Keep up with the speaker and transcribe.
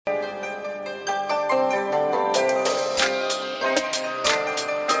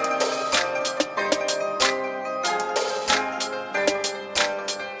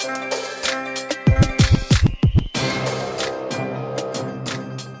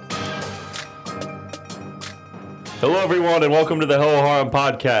Hello, everyone, and welcome to the Harem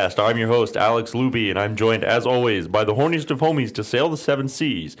Podcast. I'm your host, Alex Luby, and I'm joined, as always, by the horniest of homies to sail the seven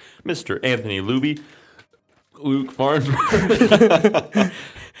seas, Mr. Anthony Luby, Luke Farnsworth.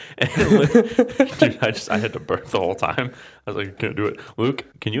 Dude, I had to burp the whole time. I was like, I couldn't do it. Luke,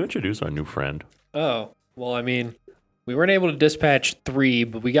 can you introduce our new friend? Oh, well, I mean, we weren't able to dispatch 3,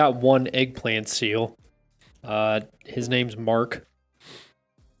 but we got 1 eggplant seal. His name's Mark.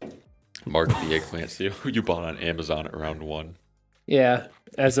 Mark the eggplant seal you bought on Amazon at round 1. Yeah,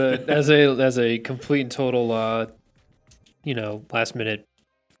 as a complete and total, last minute,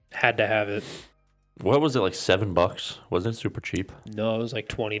 had to have it. What was it, like $7? Wasn't it super cheap? No, it was like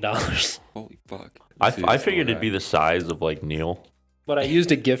 $20. Holy fuck. I figured it'd be the size of, like, Neil. But I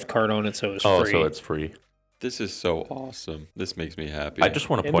used a gift card on it, so it was free. Oh, so it's free. This is so awesome. This makes me happy. I just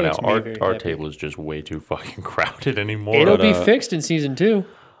want to point out, our table is just way too fucking crowded anymore. It'll be fixed in season 2.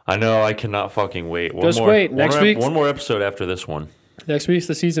 I know, I cannot fucking wait. Next week. One more episode after this one. Next week's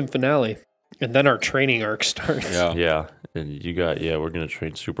the season finale. And then our training arc starts. Yeah. Yeah. And we're going to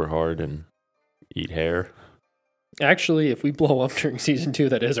train super hard and eat hair. Actually, if we blow up during season 2,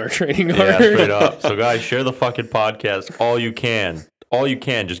 that is our training arc. Yeah, straight up. So guys, share the fucking podcast all you can. All you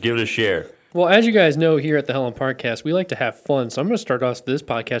can. Just give it a share. Well, as you guys know, here at the Harem Podcast, we like to have fun. So I'm going to start off this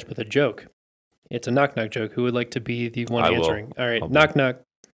podcast with a joke. It's a knock-knock joke. Who would like to be the one answering? All right, knock-knock.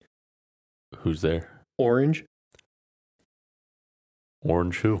 Who's there? Orange.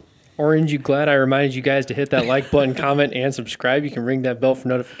 Orange who? Orange, you glad I reminded you guys to hit that like button, comment, and subscribe. You can ring that bell for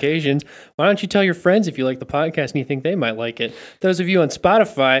notifications. Why don't you tell your friends if you like the podcast and you think they might like it? Those of you on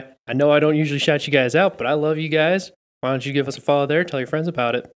Spotify, I know I don't usually shout you guys out, but I love you guys. Why don't you give us a follow there? Tell your friends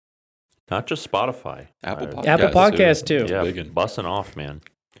about it. Not just Spotify. Apple Podcast too. Yeah, busting off, man.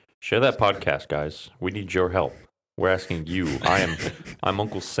 Share that podcast, guys. We need your help. We're asking you. I'm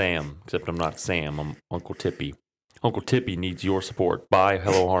Uncle Sam, except I'm not Sam. I'm Uncle Tippy. Uncle Tippy needs your support. Buy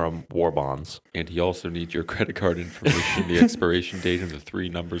Hello Harem War Bonds. And he also needs your credit card information, the expiration date, and the 3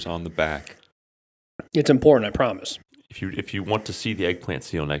 numbers on the back. It's important, I promise. If you want to see the eggplant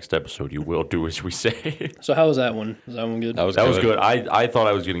seal next episode, you will do as we say. So how was that one? Was that one good? That was good. I thought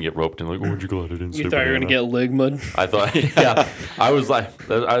I was going to get roped in. Like, where'd you go? I didn't say You thought you were going to get ligmud? I thought, yeah. I was like,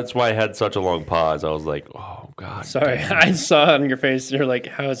 that's why I had such a long pause. I was like, oh, God. Sorry, I saw it on your face. You're like,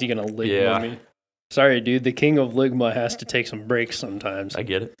 how is he going to ligma me? Sorry, dude. The king of ligma has to take some breaks sometimes. I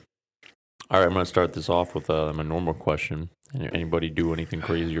get it. All right, I'm going to start this off with my normal question. Anybody do anything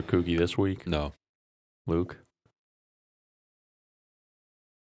crazy or kooky this week? No. Luke?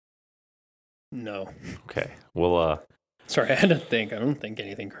 No. Okay. Well, sorry, I had to think. I don't think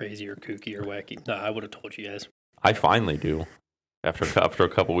anything crazy or kooky or wacky. No, I would have told you guys. I finally do. After a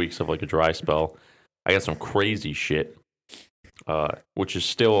couple weeks of like a dry spell, I got some crazy shit, which is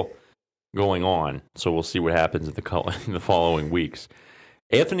still going on. So we'll see what happens in the following weeks.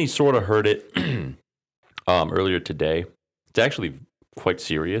 Anthony sort of heard it earlier today. It's actually quite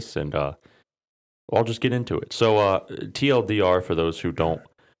serious, and I'll just get into it. So TLDR, for those who don't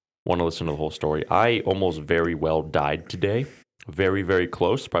want to listen to the whole story, I almost very well died today. Very, very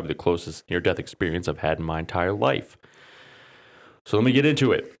close. Probably the closest near-death experience I've had in my entire life. So let me get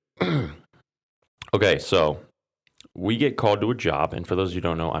into it. Okay, so we get called to a job, and for those of you who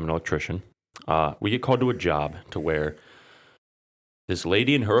don't know, I'm an electrician. We get called to a job to where this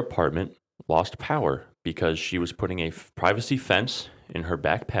lady in her apartment lost power because she was putting a privacy fence in her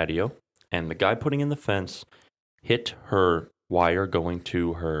back patio, and the guy putting in the fence hit her wire going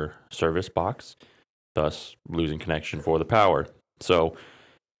to her service box, thus losing connection for the power. So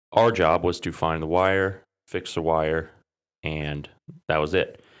our job was to find the wire, fix the wire, and that was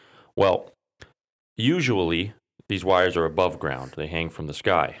it. Well, usually these wires are above ground. They hang from the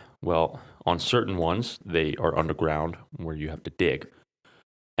sky. Well, on certain ones, they are underground where you have to dig.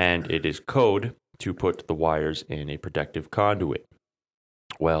 And it is code to put the wires in a protective conduit.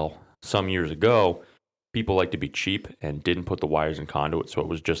 Well, some years ago, people like to be cheap and didn't put the wires in conduit, so it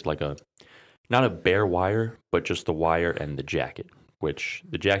was just like not a bare wire, but just the wire and the jacket, which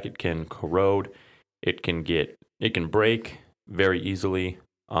the jacket can corrode, it can break very easily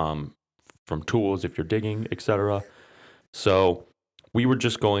from tools if you're digging, etc. So we were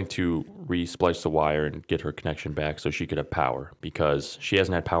just going to re-splice the wire and get her connection back so she could have power, because she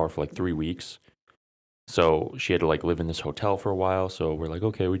hasn't had power for like 3 weeks. So she had to like live in this hotel for a while, so we're like,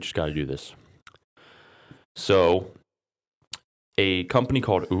 okay, we just got to do this. So a company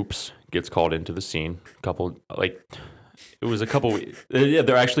called Oops gets called into the scene. They're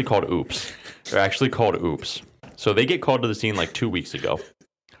actually called Oops. They're actually called Oops. So they get called to the scene like 2 weeks ago.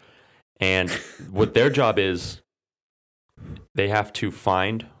 And what their job is, they have to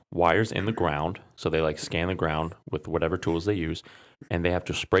find wires in the ground. So they like scan the ground with whatever tools they use, and they have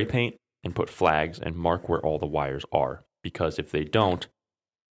to spray paint and put flags and mark where all the wires are. Because if they don't,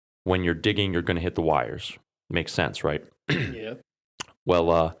 when you're digging, you're going to hit the wires. Makes sense, right? Yeah.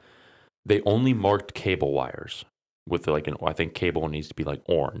 Well, they only marked cable wires with like I think cable needs to be like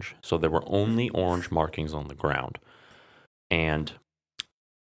orange. So there were only orange markings on the ground. And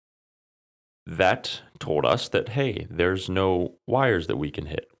that told us that, hey, there's no wires that we can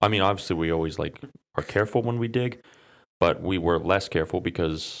hit. I mean, obviously we always like are careful when we dig, but we were less careful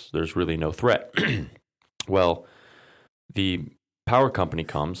because there's really no threat. Well, the power company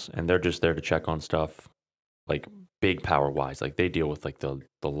comes and they're just there to check on stuff like big power wise. Like they deal with like the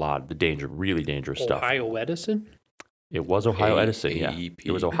really dangerous stuff. Ohio Edison? It was Ohio Edison, yeah. AEP.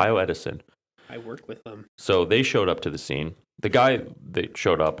 It was Ohio Edison. I work with them. So they showed up to the scene. The guy that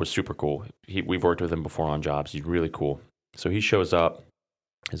showed up was super cool. We've worked with him before on jobs. He's really cool. So he shows up.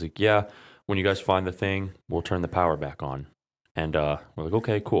 He's like, yeah, when you guys find the thing, we'll turn the power back on. And we're like,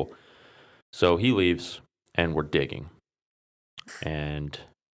 okay, cool. So he leaves and we're digging. And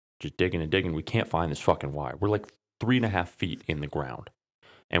just digging and digging. We can't find this fucking wire. We're like 3.5 feet in the ground.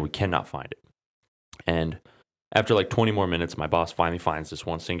 And we cannot find it. And after like 20 more minutes, my boss finally finds this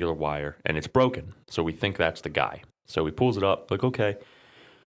one singular wire, and it's broken. So we think that's the guy. So he pulls it up, like, okay.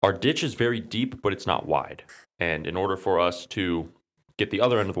 Our ditch is very deep, but it's not wide. And in order for us to get the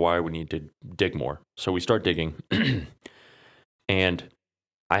other end of the wire, we need to dig more. So we start digging. And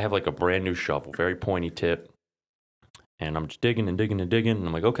I have like a brand new shovel, very pointy tip. And I'm just digging and digging and digging. And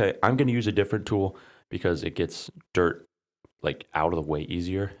I'm like, okay, I'm going to use a different tool because it gets dirt like out of the way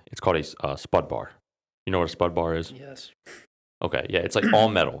easier. It's called a spud bar. You know what a spud bar is? Yes. Okay, yeah, it's like all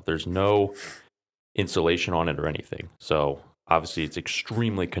metal. There's no insulation on it or anything. So obviously it's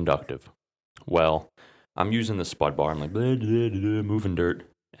extremely conductive. Well, I'm using the spud bar. I'm like, blah, blah, blah, moving dirt.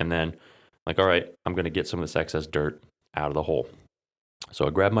 And then like, all right, I'm going to get some of this excess dirt out of the hole. So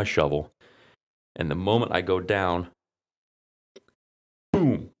I grab my shovel. And the moment I go down,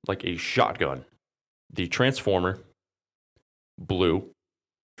 boom, like a shotgun. The transformer blew.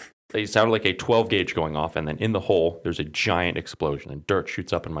 It sounded like a 12 gauge going off, and then in the hole, there's a giant explosion, and dirt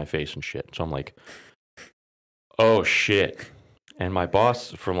shoots up in my face and shit. So I'm like, oh shit. And my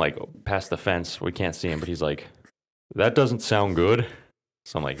boss from like past the fence, we can't see him, but he's like, that doesn't sound good.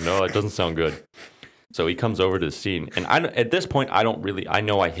 So I'm like, no, it doesn't sound good. So he comes over to the scene, and at this point, I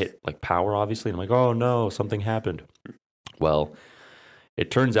know I hit like power, obviously. And I'm like, oh no, something happened. Well,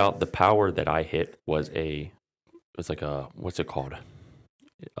 it turns out the power that I hit was like a, what's it called?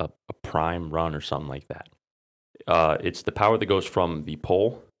 A prime run or something like that. It's the power that goes from the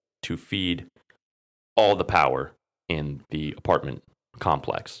pole to feed all the power in the apartment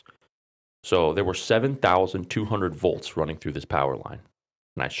complex. So there were 7,200 volts running through this power line,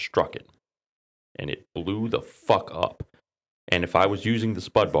 and I struck it, and it blew the fuck up. And if I was using the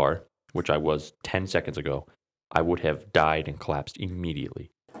spud bar, which I was 10 seconds ago, I would have died and collapsed immediately.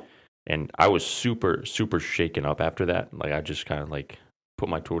 And I was super, super shaken up after that. Like I just kind of like put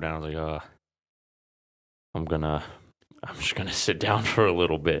my tool down. I was like, I'm just gonna sit down for a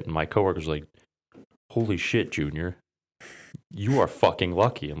little bit. And my coworker's like, holy shit, Junior, you are fucking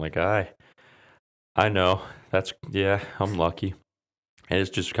lucky. I'm like, I know. I'm lucky. And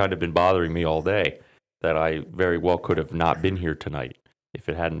it's just kind of been bothering me all day that I very well could have not been here tonight if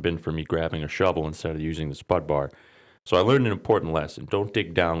it hadn't been for me grabbing a shovel instead of using the spud bar. So I learned an important lesson. Don't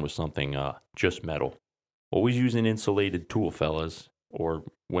dig down with something just metal. Always use an insulated tool, fellas. Or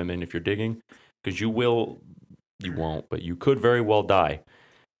women if you're digging, because you won't, but you could very well die.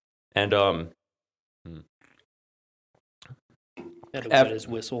 And Had to wet his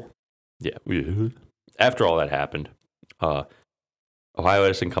whistle. Yeah. After all that happened, Ohio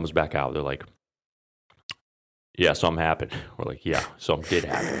Edison comes back out. They're like, yeah, something happened. We're like, yeah, something did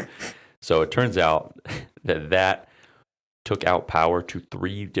happen. So it turns out that took out power to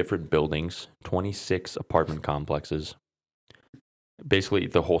 3 different buildings, 26 apartment complexes. Basically,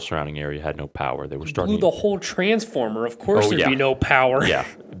 the whole surrounding area had no power. They were starting blew the whole transformer. Of course, there'd be no power. Yeah,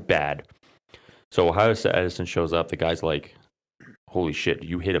 bad. So Ohio Edison shows up. The guy's like, "Holy shit,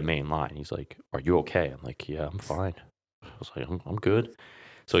 you hit a main line." He's like, "Are you okay?" I'm like, "Yeah, I'm fine." I was like, "I'm good."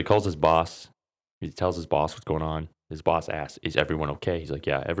 So he calls his boss. He tells his boss what's going on. His boss asks, "Is everyone okay?" He's like,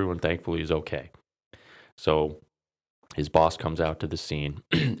 "Yeah, everyone thankfully is okay." So his boss comes out to the scene,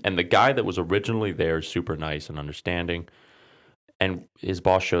 and the guy that was originally there is super nice and understanding. And his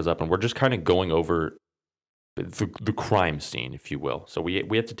boss shows up, and we're just kind of going over the crime scene, if you will. So we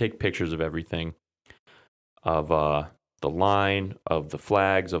have to take pictures of everything, of the line, of the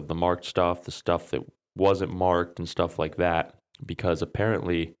flags, of the marked stuff, the stuff that wasn't marked, and stuff like that. Because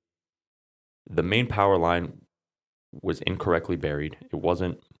apparently the main power line was incorrectly buried. It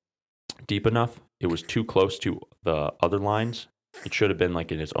wasn't deep enough. It was too close to the other lines. It should have been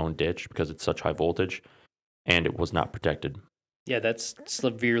like in its own ditch because it's such high voltage, and it was not protected. Yeah, that's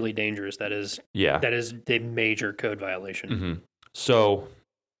severely dangerous. That is a major code violation. Mm-hmm. So,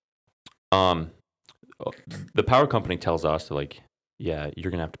 the power company tells us, like, yeah, you're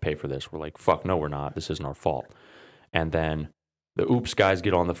going to have to pay for this. We're like, fuck, no, we're not. This isn't our fault. And then the oops guys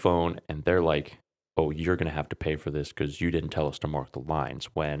get on the phone and they're like, oh, you're going to have to pay for this because you didn't tell us to mark the lines.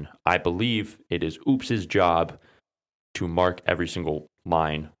 When I believe it is oops's job to mark every single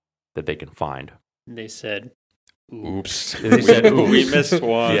line that they can find. And they said, oops. They said, oops. We missed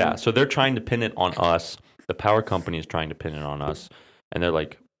one. Yeah, so they're trying to pin it on us. The power company is trying to pin it on us. And they're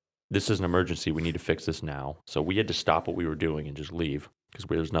like, this is an emergency. We need to fix this now. So we had to stop what we were doing and just leave because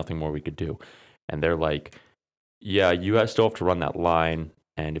there's nothing more we could do. And they're like, yeah, you guys still have to run that line.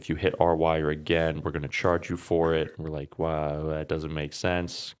 And if you hit our wire again, we're going to charge you for it. And we're like, wow, that doesn't make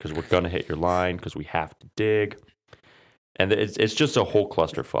sense because we're going to hit your line because we have to dig. And it's just a whole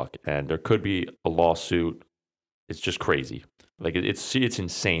clusterfuck. And there could be a lawsuit. It's just crazy. Like, it's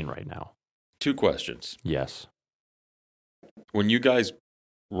insane right now. 2 questions. Yes. When you guys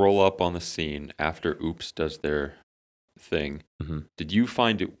roll up on the scene after Oops does their thing, did you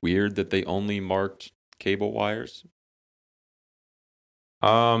find it weird that they only marked cable wires?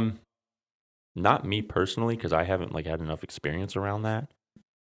 Not me personally, because I haven't had enough experience around that.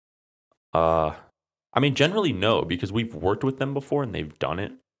 I mean, generally no, because we've worked with them before and they've done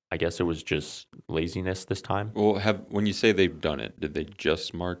it. I guess it was just laziness this time. Well, when you say they've done it, did they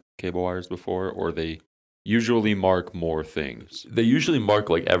just mark cable wires before, or they usually mark more things? They usually mark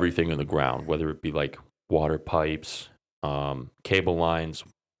everything in the ground, whether it be water pipes, cable lines,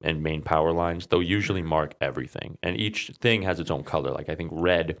 and main power lines. They'll usually mark everything, and each thing has its own color. I think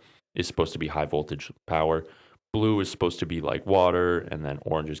red is supposed to be high voltage power, blue is supposed to be water, and then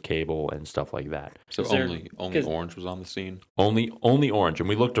orange is cable and stuff like that. So only orange was on the scene? Only orange, and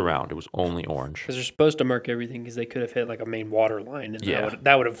we looked around. It was only orange. Because they're supposed to mark everything because they could have hit a main water line. And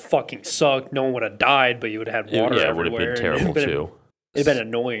that would have fucking sucked. No one would have died, but you would have had water everywhere. It would have been terrible too. It'd been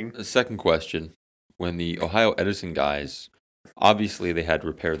annoying. The second question, when the Ohio Edison guys, obviously they had to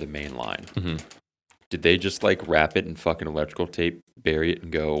repair the main line. Mm-hmm. Did they just wrap it in fucking electrical tape, bury it,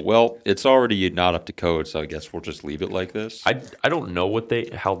 and go, well, it's already not up to code, so I guess we'll just leave it like this? I don't know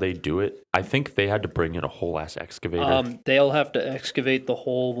how they do it. I think they had to bring in a whole ass excavator. They'll have to excavate the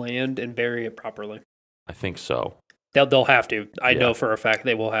whole land and bury it properly. I think so. They'll have to. I know for a fact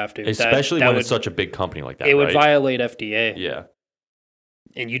they will have to. Especially when it's such a big company like that. It would violate FDA. Yeah.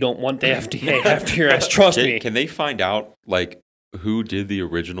 And you don't want the FDA after your ass. Trust me. Can they find out who did the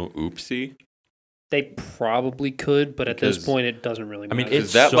original oopsie? They probably could, but at this point, it doesn't really matter. I mean,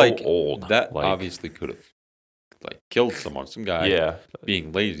 it's so old. That obviously could have killed someone. Some guy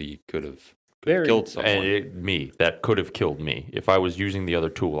being lazy could have killed someone. And that could have killed me. If I was using the other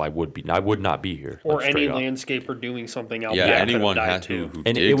tool, I would not be here. Or any landscaper doing something out there. Yeah, anyone had to.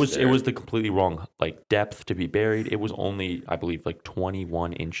 And it was the completely wrong depth to be buried. It was only, I believe,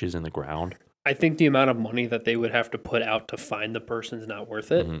 21 inches in the ground. I think the amount of money that they would have to put out to find the person's not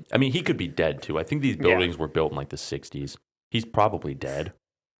worth it. Mm-hmm. I mean, he could be dead too. I think these buildings were built in the 60s. He's probably dead.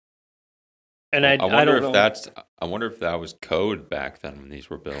 And I wonder I wonder if that was code back then when these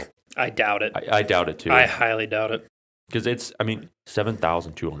were built. I doubt it. I doubt it too. I highly doubt it. Because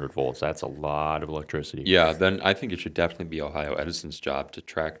 7,200 volts. That's a lot of electricity. Yeah, then I think it should definitely be Ohio Edison's job to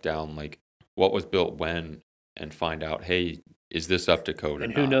track down what was built when and find out, hey, is this up to code or not?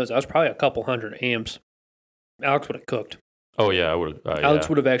 And who knows? That was probably a couple hundred amps. Alex would have cooked. Oh, yeah, I would have. Alex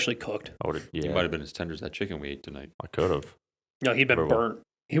would have actually cooked. I would have, yeah. He might have been as tender as that chicken we ate tonight. I could have. No, he'd been burnt.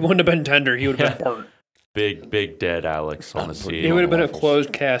 He wouldn't have been tender. He would have been burnt. Big dead Alex on the scene. He would have been a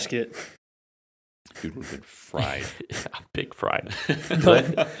closed casket. Dude would have been fried. Yeah, big fried.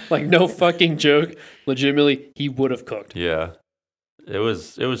 No fucking joke. Legitimately, he would have cooked. Yeah. It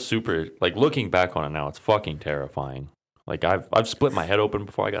was super, looking back on it now, it's fucking terrifying. I've split my head open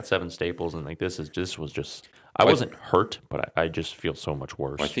before. I got 7 staples, and this was just. I wasn't hurt, but I just feel so much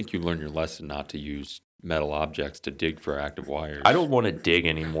worse. I think you learned your lesson not to use metal objects to dig for active wires. I don't want to dig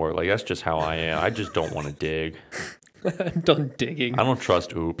anymore. That's just how I am. I just don't want to dig. I'm done digging. I don't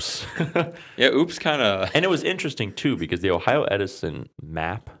trust Oops. Yeah, Oops kind of. And it was interesting too because the Ohio Edison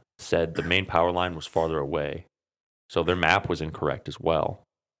map said the main power line was farther away, so their map was incorrect as well.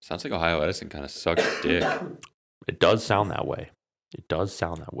 Sounds like Ohio Edison kind of sucks dick. It does sound that way.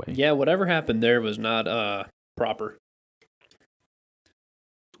 Yeah, whatever happened there was not proper.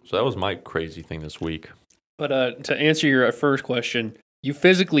 So that was my crazy thing this week. But to answer your first question, You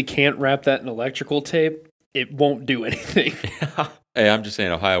physically can't wrap that in electrical tape. It won't do anything. Hey, I'm just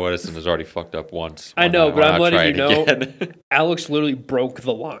saying Ohio Edison has already fucked up once. I know, but I'm letting you know, Again? Alex literally broke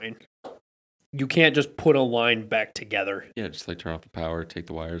the line. You can't just put a line back together. Yeah, just like turn off the power, take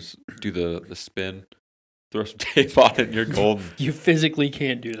the wires, do the spin, throw some tape on it, and you're golden. You physically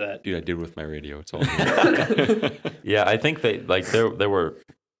can't do that. Dude, I did with my radio. It's all good. Yeah, I think they like there were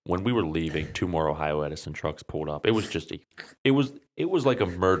when we were leaving, 2 more Ohio Edison trucks pulled up. It was just it was like a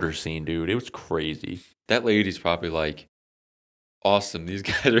murder scene, dude. It was crazy. That lady's probably like, awesome, these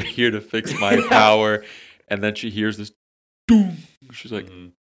guys are here to fix my power. And then she hears this doom. She's like,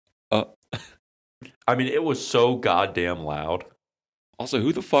 I mean, it was so goddamn loud. Also,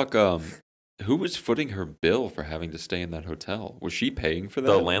 who the fuck who was footing her bill for having to stay in that hotel? Was she paying for that?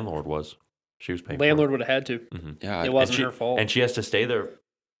 The landlord was. She was paying Landlord for would have had to. Mm-hmm. Yeah, It wasn't her fault. And she has to stay there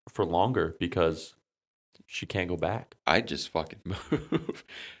for longer because she can't go back. I'd just fucking move.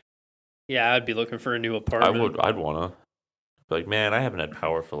 Yeah, I'd be looking for a new apartment. I'd want to. Like, man, I haven't had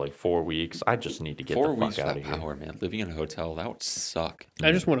power for like 4 weeks. I just need to get 4 the weeks fuck out without of here. power, man. Living in a hotel, that would suck.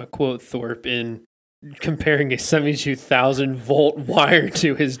 I just want to quote Thorpe in comparing a 72,000 volt wire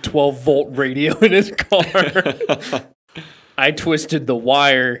to his 12 volt radio in his car. I twisted the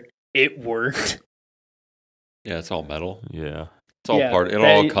wire. It worked. Yeah, it's all metal. Yeah. It's all it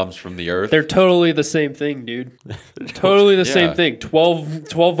all comes from the earth. They're totally the same thing, dude. Totally the same thing. 12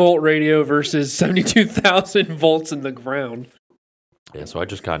 volt radio versus 72,000 volts in the ground. Yeah, so I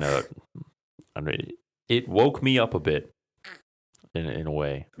just kind of, I mean, it woke me up a bit in a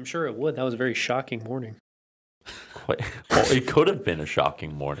way. I'm sure it would. That was a very shocking morning. Well, it could have been a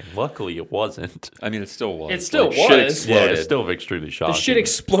shocking morning. Luckily, it wasn't. I mean, it still was. It still Shit was. exploded. Yeah, it's still extremely shocking. The shit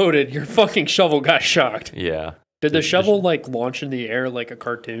exploded. Your fucking shovel got shocked. Yeah. Did the shovel like launch in the air like a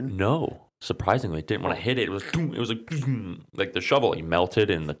cartoon? No. Surprisingly, it didn't. When I hit it, it was like the shovel like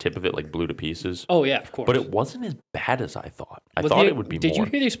melted and the tip of it like blew to pieces. Oh yeah, of course. But it wasn't as bad as I thought. I thought it would be more. Did you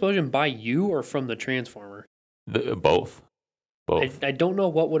hear the explosion by you or from the transformer? Both. I don't know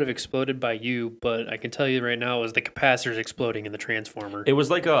what would have exploded by you, but I can tell you right now it was the capacitors exploding in the transformer. It was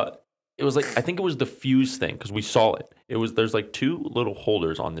like I think it was the fuse thing because we saw it. There's like 2 little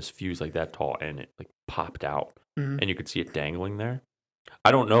holders on this fuse like that tall, and it like popped out, and you could see it dangling there.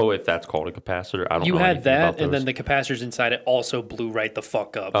 I don't know if that's called a capacitor. I don't know. You had that, and those. then the capacitors inside it also blew right the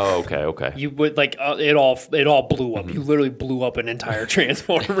fuck up. Oh, okay. You would like it all blew up. You literally blew up an entire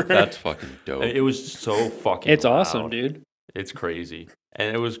transformer. That's fucking dope. It was so fucking. It's loud. awesome, dude. It's crazy,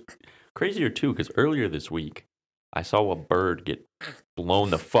 and it was crazier too because earlier this week I saw a bird get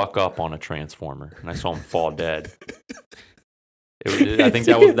blown the fuck up on a transformer, and I saw him fall dead. I think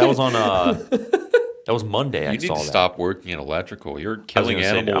that was on that was Monday. You need to stop working in electrical. You're killing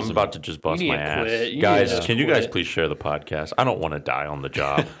animals. I'm about to just bust my ass. Quit. Guys, can you guys please share the podcast? I don't want to die on the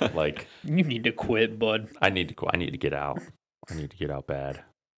job. Like, you need to quit, bud. I need to quit. I need to get out. I need to get out bad.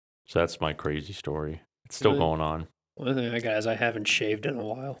 So that's my crazy story. It's still going on. One thing I got is I haven't shaved in a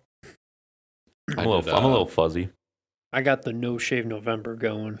while. I'm a little fuzzy. I got the no shave November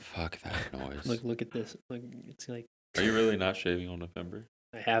going. Fuck that noise. Look at this. Look, it's like. Are you really not shaving on November?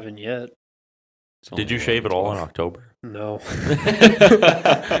 I haven't yet. Did you shave at all in October? No.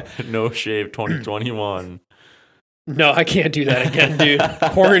 No shave 2021. No, I can't do that again, dude.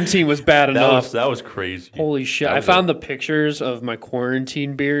 Quarantine was bad enough. That was crazy. Holy shit. I found the pictures of my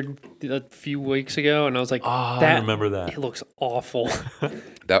quarantine beard a few weeks ago, and I was like, I remember that. It looks awful.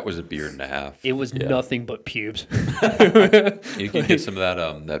 That was a beard and a half. It was nothing but pubes. You can get some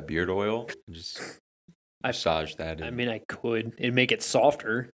of that beard oil and just massage that in. I mean, I could. It'd make it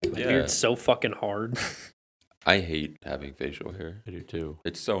softer. My beard's so fucking hard. I hate having facial hair. I do too.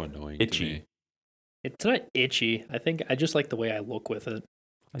 It's so annoying. Itchy. To me. It's not itchy. I think I just like the way I look with it.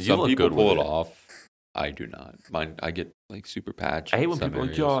 Some people pull it off. I do not. Mine, I get like super patchy. I hate when people are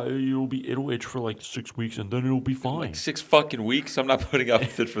like, it'll itch for like 6 weeks and then it'll be fine. Like 6 fucking weeks? I'm not putting up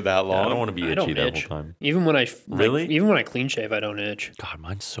with it for that long. I don't want to be itchy that whole time. Even when I clean shave, I don't itch. God,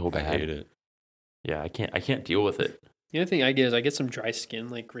 mine's so bad. I hate it. Yeah, I can't deal with it. The other thing I get is I get some dry skin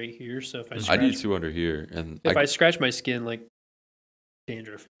like right here. So if I do too under here, and if I scratch my skin, like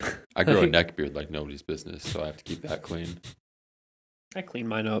dandruff. I grow a neck beard like nobody's business, so I have to keep that clean. I clean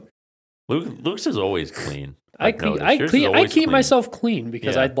mine up. Luke's is always clean. I keep myself clean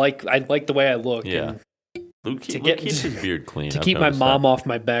because I like the way I look. Yeah. And Luke keeps his beard clean. To keep my mom off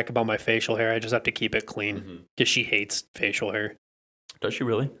my back about my facial hair, I just have to keep it clean because she hates facial hair. Does she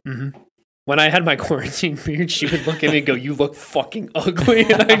really? Mm-hmm. When I had my quarantine beard, she would look at me and go, "You look fucking ugly,"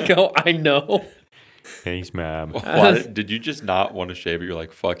 and I'd go, "I know." Face ma'am. Why, did you just not want to shave it? You're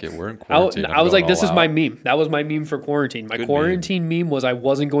like, fuck it, we're in quarantine. I was like, this is all my out. meme. That was my meme for quarantine. My Good quarantine meme was I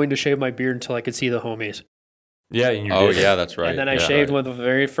wasn't going to shave my beard until I could see the homies. Yeah, and you Oh did. yeah, that's right. And then I Yeah, shaved right. when the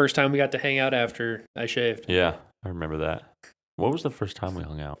very first time we got to hang out after I shaved. Yeah, I remember that. What was the first time we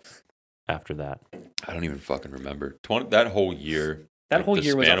hung out after that? I don't even fucking remember. That whole year. That like, whole the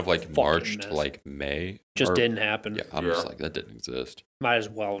year was span a of like fucking March mess. to like May. Just or- didn't happen. Yeah, I'm just like, that didn't exist. Might as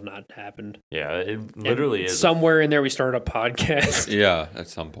well have not happened. Yeah, it literally And is. somewhere in there we started a podcast. Yeah, at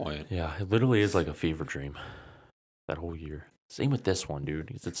some point. Yeah, it literally is like a fever dream. That whole year. Same with this one, dude.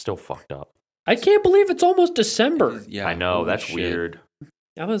 It's still fucked up. I can't believe it's almost December. Yeah, I know, holy that's shit. weird.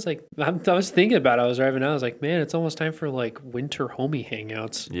 I was like, I was thinking about it. I was driving out. I was like, man, it's almost time for like winter homie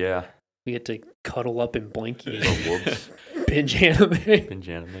hangouts. Yeah. We get to cuddle up in blankies, Or whoops. binge anime, Binge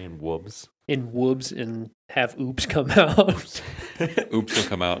anime and whoops. in woobs, and have oops come out. Oops will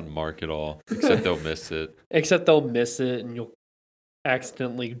come out and mark it all, except they'll miss it. Except they'll miss it, and you'll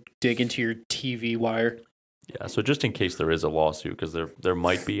accidentally dig into your TV wire. Yeah, so just in case there is a lawsuit, because there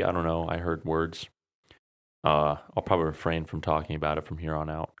might be, I don't know, I heard words. I'll probably refrain from talking about it from here on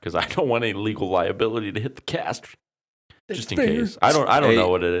out, because I don't want any legal liability to hit the cast. Just in case. I don't Hey, know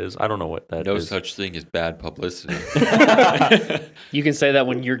what it is. I don't know what that No is. such thing as bad publicity. You can say that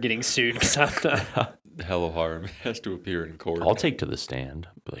when you're getting sued, because I'm not. Hello Harem has to appear in court. I'll take to the stand.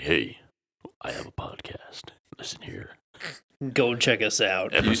 Be like, hey, I have a podcast. Listen here. Go check us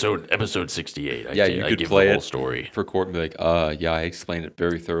out. Episode 68. Yeah, I you could give play the whole it. story. for court and be like, yeah, I explained it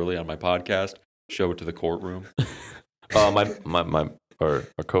very thoroughly on my podcast. Show it to the courtroom. Our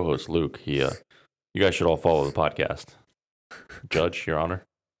co-host Luke, you guys should all follow the podcast. Judge, Your Honor,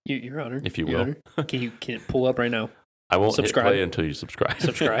 Your Honor. if you Your will. Honor. Can it pull up right now? I won't Subscribe. hit play until you subscribe.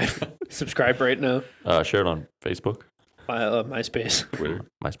 Subscribe. Subscribe right now. Share it on Facebook, MySpace. Twitter.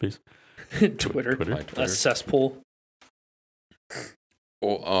 MySpace, Twitter. Twitter. My A Twitter. cesspool.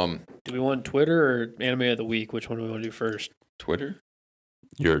 Well, Do we want Twitter or Anime of the Week? Which one do we want to do first? Twitter?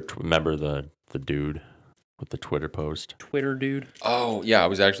 Remember the dude with the Twitter post? Twitter, dude. Oh, yeah, I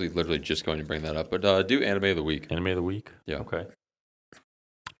was actually literally just going to bring that up. But do Anime of the Week. Anime of the Week? Yeah. Okay.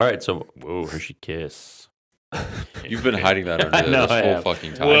 All right, so, whoa, Hershey Kiss. You've been hiding that I under know, this I whole have.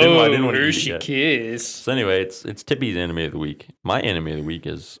 fucking time. Whoa. I didn't want to eat it Hershey yet. Kiss. So anyway, it's Tippy's Anime of the Week. My Anime of the Week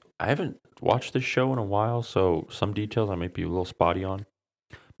is, I haven't watched this show in a while, so some details I might be a little spotty on.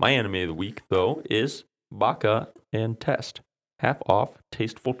 My Anime of the Week, though, is Baka and Test. Half off,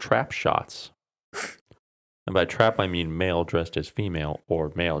 tasteful trap shots. And by trap, I mean male dressed as female,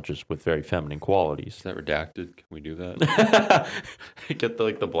 or male just with very feminine Is qualities. that redacted? Can we do that? Get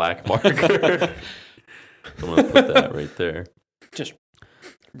the black marker. I'm going to put that right there. Just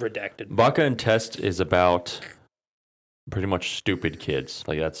redacted. Baka and Test is about pretty much stupid kids.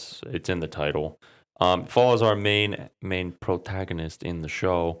 Like it's in the title. Follows our main protagonist in the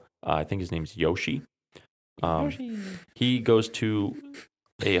show. I think his name's Yoshi. He goes to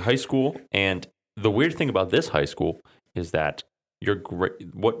a high school, and the weird thing about this high school is that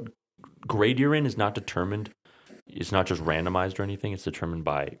what grade you're in is not determined. It's not just randomized or anything. It's determined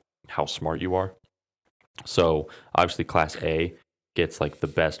by how smart you are. So obviously, Class A gets like the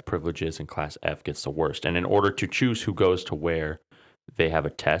best privileges, and Class F gets the worst. And in order to choose who goes to where, they have a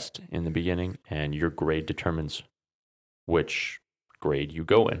test in the beginning, and your grade determines which grade you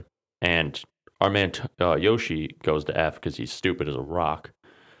go in. And our man Yoshi goes to F because he's stupid as a rock.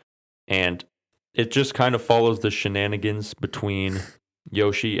 And it just kind of follows the shenanigans between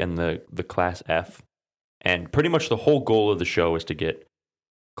Yoshi and the Class F. And pretty much the whole goal of the show is to get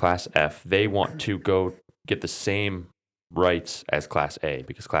Class F. They want to go get the same rights as Class A,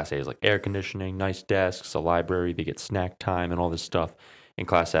 because Class A is like air conditioning, nice desks, a library, they get snack time and all this stuff. And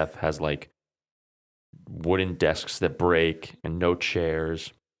Class F has like wooden desks that break and no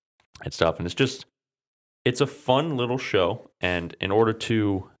chairs and stuff. And it's a fun little show. And in order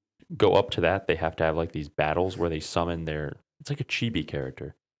to go up to that, they have to have like these battles where they summon it's like a chibi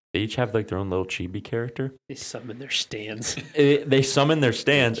character. They each have like their own little chibi character. They summon their stands. They summon their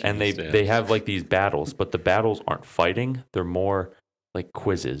stands, and Chibi stands. they have like these battles, but the battles aren't fighting. They're more like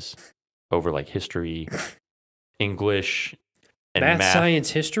quizzes over like history, English, and math. Science,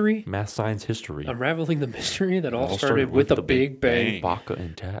 history. Math, science, history. Unraveling the mystery that all All started with a big bang. Baka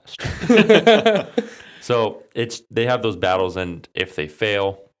and Test. So they have those battles, and if they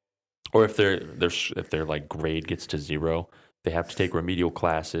fail, or if their like grade gets to 0, they have to take remedial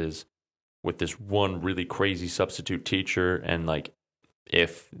classes with this one really crazy substitute teacher. And like,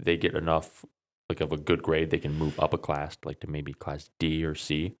 if they get enough like of a good grade, they can move up a class, like to maybe Class D or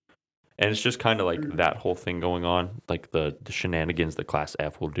C. And it's just kind of like that whole thing going on, like the shenanigans that Class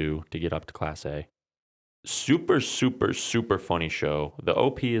F will do to get up to Class A. Super, super, super funny show. The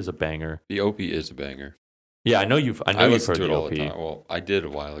OP is a banger. The OP is a banger. Yeah, I know you've heard listen to it the all OP. the time. Well, I did a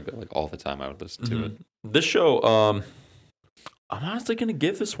while ago. Like all the time, I would listen to it. This show, I'm honestly gonna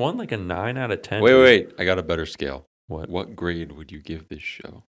give this one like a 9 out of 10. Wait. I got a better scale. What? What grade would you give this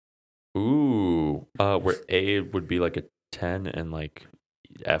show? Ooh, where A would be like a 10 and like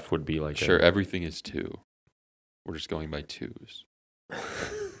F would be like Sure, everything is 2. We're just going by 2s.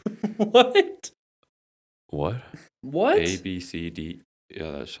 What? What? What? A, B, C, D.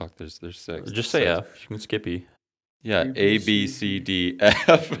 Yeah, that's shocked. There's 6. Just say F. You can skip E. Yeah, A, B, C, D,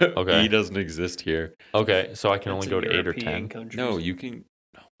 F. Okay. E doesn't exist here. Okay, so I can That's only go in to 8 or European 10. countries. No, you can.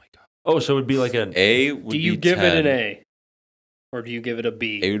 Oh my god. Oh, so it would be like an A would Do you be give 10. it an A? Or do you give it a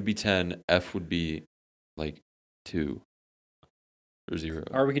B? A would be 10. F would be like 2 or 0.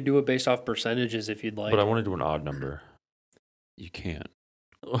 Or we could do it based off percentages if you'd like. but I want to do an odd number. You can't.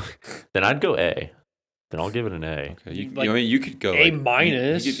 Then I'd go A. Then I'll give it an A. Okay, you, Like I mean, you could go A like,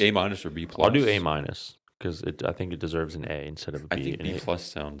 minus? You could A minus or B plus. I'll do A minus because I think it deserves an A instead of a B. I think An B A- plus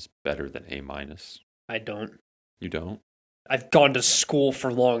sounds better than A minus. I don't. You don't? I've gone to school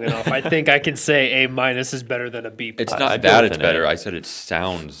for long enough. I think I can say A minus is better than a B plus. It's I'd not go that with it's an better. A. I said it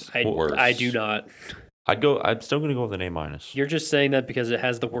sounds worse. I do not. I'm still gonna go with an A minus. You're just saying that because it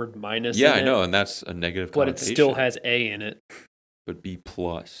has the word minus Yeah, in I it, know, and that's a negative but it connotation. still has A in it. But B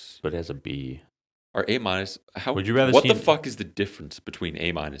plus But it has a B. or A minus. How Would you rather What see the it- fuck is the difference between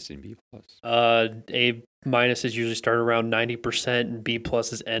A minus and B plus? A minus is usually start around 90%, and B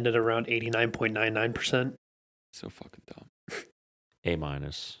plus is end at around 89.99%. So fucking dumb. A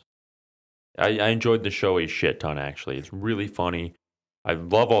minus. I enjoyed the show a shit ton. Actually, it's really funny. I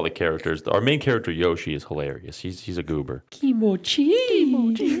love all the characters. Our main character Yoshi is hilarious. He's a goober.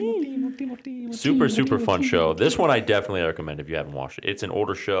 Super, super fun show. This one I definitely recommend if you haven't watched it. It's an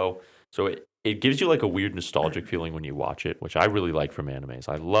older show, so it gives you like a weird nostalgic feeling when you watch it, which I really like from animes.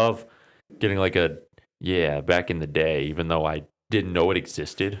 I love getting like back in the day, even though I didn't know it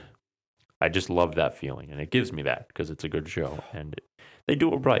existed. I just love that feeling, and it gives me that because it's a good show, and they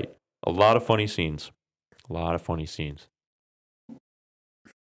do it right. A lot of funny scenes.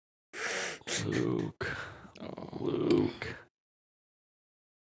 Luke. Luke.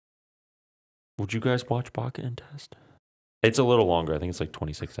 Would you guys watch Baka and Test? It's a little longer. I think it's like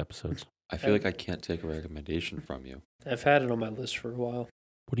 26 episodes. I feel like I can't take a recommendation from you. I've had it on my list for a while.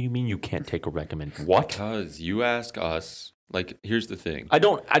 What do you mean you can't take a recommend? What? Because you ask us, like, here's the thing. I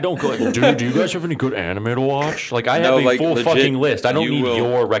don't go like, dude, do you guys have any good anime to watch? Like, I No, have a like, full legit, fucking list. I don't you need will-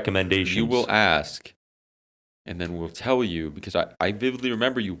 your recommendations. You will ask, and then we'll tell you, because I vividly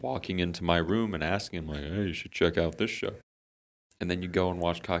remember you walking into my room and asking him, like, hey, you should check out this show. And then you go and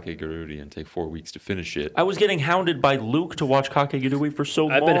watch Kakegururi and take 4 weeks to finish it. I was getting hounded by Luke to watch Kakegurui for so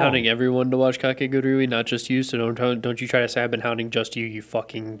long. I've been hounding everyone to watch Kakegurui, not just you, so don't you try to say I've been hounding just you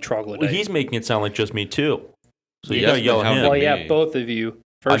fucking troglodyte. Well, he's making it sound like just me too. So you He gotta has yell been at him. hounding Well, yeah, me. both of you.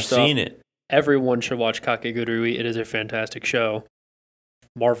 I've First off, seen it. everyone should watch Kakegurui. It is a fantastic show.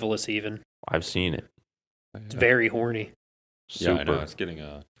 Marvelous, even. I've seen it. It's very horny. Yeah, I know. Super. It's getting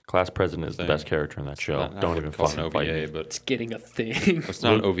a... Class president is the Thing. best character in that show. I Don't wouldn't even call it fucking an fight OVA, me. but It's getting a thing. it's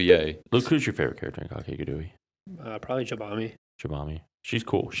not an OVA. Luke, who's your favorite character in Kakegurui? Probably Jabami. Jabami. She's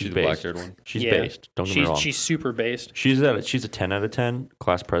cool. She's the based. black-haired one. She's Yeah. based. Don't get me wrong. She's super based. She's a 10 out of 10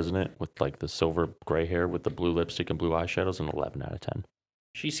 class president with like the silver gray hair with the blue lipstick and blue eyeshadows, and 11 out of 10.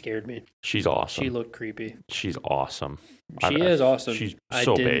 She scared me. She's awesome. She looked creepy. She's awesome. She is awesome. She's I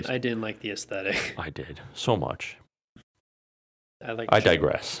so didn't, based. I didn't like the aesthetic. I did so much. I I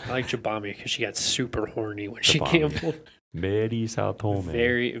digress. I like Jabami because she got super horny when she Jabami. gambled. Mary Satome.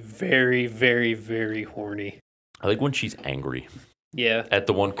 Very, very, very, very horny. I like when she's angry Yeah. at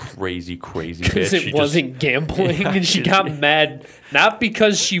the one crazy bitch. Because it She wasn't gambling Yeah, and she she- got mad, not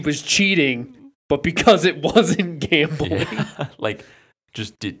because she was cheating, but because it wasn't gambling. Yeah, like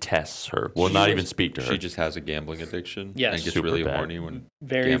just detests her. Will She not just- even speak to her. She just has a gambling addiction. Yes. And gets Super really bad. horny when...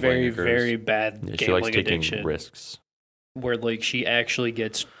 Very, Gambling very, occurs. very bad Yeah, she likes gambling taking addiction. risks. Where like she actually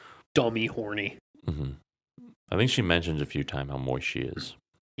gets dummy horny. Hmm. I think she mentions a few times how moist she is.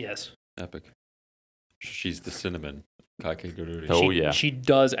 Yes. Epic. She's the cinnamon. Kakegururi. Oh, She- yeah. She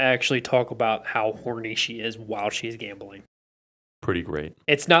does actually talk about how horny she is while she's gambling. Pretty great.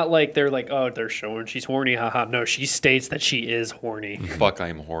 It's not like they're like, oh, they're showing she's horny, haha. No, she states that she is horny. Fuck,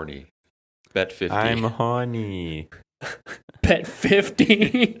 I'm horny. Bet 50. I'm honey. Bet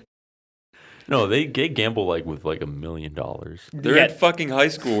 50. No, they gamble like with like $1 million. They're Yeah, in fucking high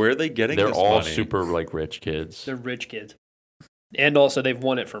school. Where are they getting They're this all money? super like rich kids. they're rich kids. And also they've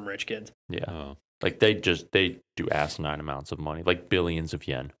won it from rich kids. Yeah. Oh, Like they do asinine amounts of money, like billions of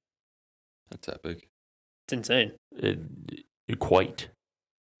yen. that's epic. It's insane. Quite.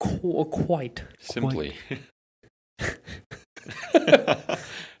 Quite. Simply.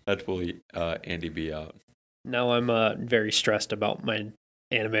 That'd pull Andy B out. Now I'm very stressed about my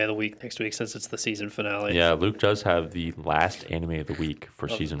anime of the week next week since it's the season finale. Yeah, Luke does have the last anime of the week for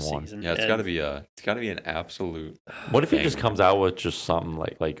of season the 1. season. Yeah, it's And gotta be an absolute. What if he just banger. comes out with just something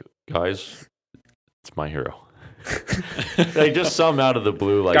like guys, it's My Hero. Like just something out of the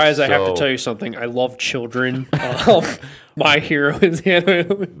blue. Like, guys, I have to so- tell you something. I love children. My hero is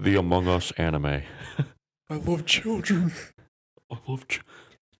anime. The Among Us anime. I love children. I love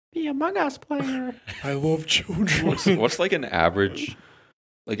the Among Us player. I love children. What's like an average,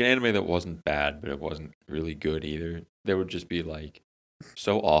 like an anime that wasn't bad, but it wasn't really good either? There would just be like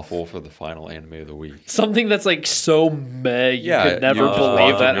so awful for the final anime of the week. Something that's like so meh. You Yeah, could never you just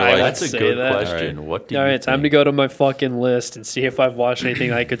believe watch that it and you're I like, would That's a say good that. question. All right. What do All you right, time to think? go to my fucking list and see if I've watched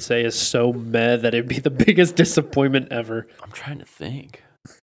anything I could say is so meh that it'd be the biggest disappointment ever. I'm trying to think.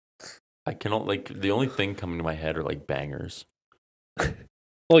 I cannot like the only thing coming to my head are like bangers.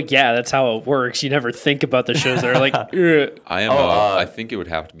 Well, yeah, that's how it works. You never think about the shows that are like, ugh. I think it would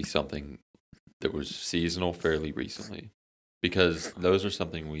have to be something that was seasonal fairly recently, because those are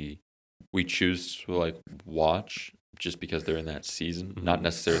something we choose to like watch just because they're in that season, not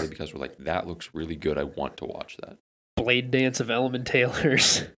necessarily because we're like, that looks really good, I want to watch that. Blade Dance of Element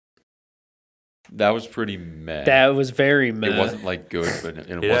Taylor's. That was pretty meh. That was very meh. It wasn't like good, but it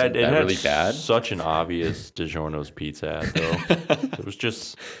wasn't It that had really bad. Such an obvious DiGiorno's pizza ad, though. It was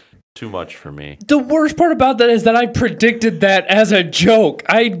just too much for me. The worst part about that is that I predicted that as a joke.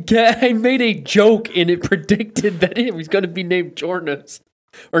 I made a joke and it predicted that it was going to be named Giorno's.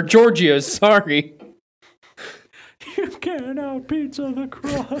 Or Giorgio's, sorry. You can't out pizza the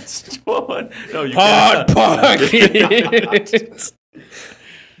crust. What? No, you Hot can't. Pockets!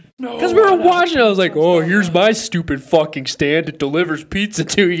 Because we were watching, I was like, oh, here's my stupid fucking stand. It delivers pizza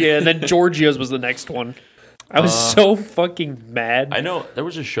to you. And then Giorgio's was the next one. I was so fucking mad. I know there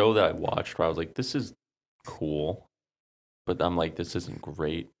was a show that I watched where I was like, this is cool. But I'm like, this isn't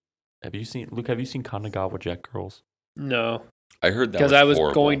great. Have you seen Kanagawa Jet Girls? No. I heard that Because I was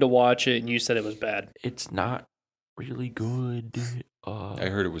horrible. going to watch it and you said it was bad. It's not really good. I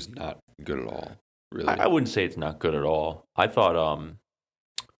heard it was not good at all. Really. I wouldn't say it's not good at all. I thought,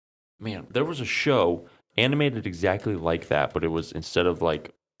 man, there was a show animated exactly like that, but it was instead of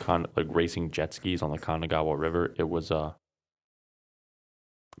like racing jet skis on the Kanagawa River, it was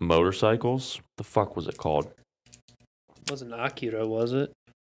motorcycles. The fuck was it called? It wasn't Akira, was it?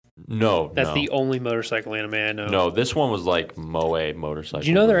 No, That's no. the only motorcycle anime I know. No, this one was like Moe motorcycle. Did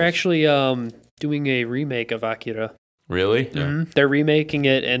you know they're race. actually doing a remake of Akira? Really? Yeah. Mhm. They're remaking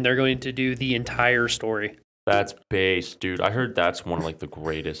it and they're going to do the entire story. That's based, dude. I heard that's one of like the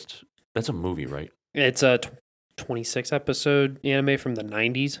greatest. That's a movie, right? It's a 26 episode anime from the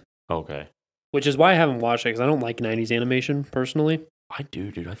 90s, Okay. which is why I haven't watched it because I don't like 90s animation personally. I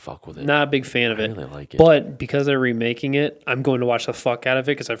do, dude. I fuck with it. Not a big fan of I it. really like it. But because they're remaking it, I'm going to watch the fuck out of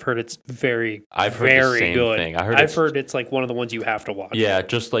it because I've heard it's very, I've heard very the same good. thing. I've heard it's like one of the ones you have to watch. Yeah,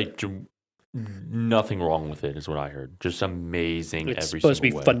 just like nothing wrong with it is what I heard. Just amazing It's every supposed to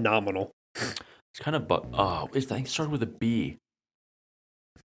be single way. phenomenal. It's kind of I think it started with a B.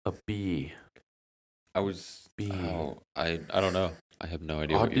 A B. I was. B. Oh, I don't know. I have no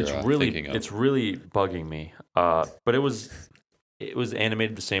idea what It's you're really thinking of. it's really bugging me. But it was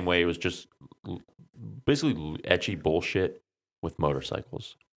animated the same way. It was just basically etchy bullshit with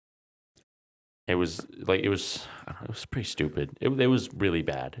motorcycles. It was like I don't know, it was pretty stupid. It was really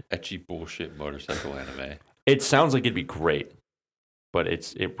bad. Etchy bullshit motorcycle anime. It sounds like it'd be great, but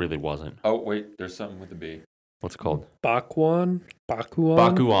it really wasn't. Oh wait, there's something with a B. What's it called? Bakuan?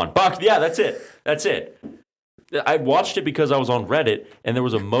 Yeah, that's it. That's it. I watched it because I was on Reddit and there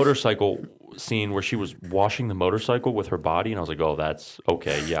was a motorcycle scene where she was washing the motorcycle with her body, and I was like, "Oh, that's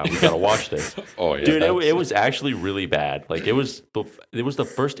okay. Yeah, we gotta watch this." Oh yeah, Dude, it was actually really bad. Like it was the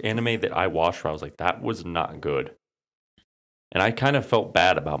first anime that I watched where I was like, "That was not good," and I kind of felt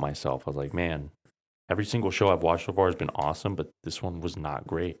bad about myself. I was like, "Man, every single show I've watched so far has been awesome, but this one was not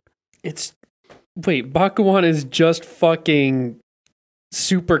great." Wait, Bakuan is just fucking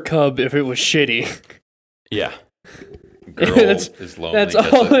Super Cub if it was shitty. Yeah. Girl That's- is lonely. that's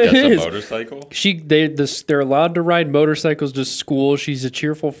gets all it gets a is. motorcycle. They're allowed to ride motorcycles to school. She's a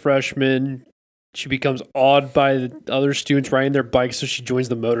cheerful freshman. She becomes awed by the other students riding their bikes, so she joins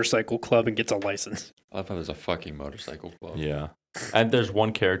the motorcycle club and gets a license. I love how there's a fucking motorcycle club. Yeah. And there's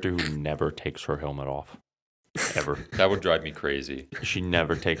one character who never takes her helmet off. Ever. That would drive me crazy. She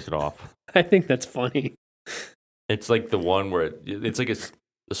never takes it off. I think that's funny. It's like the one where it's like a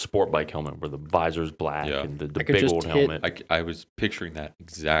sport bike helmet where the visor's black and the I could big just old hit- helmet. I was picturing that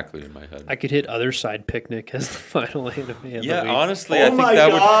exactly in my head. I could hit Other Side Picnic as the final anime of the week. Honestly, Oh I think my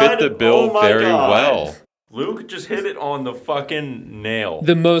that would God. fit the bill Oh my very God. well. Luke just hit it on the fucking nail.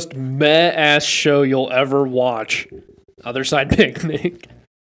 The most meh-ass show you'll ever watch. Other Side Picnic.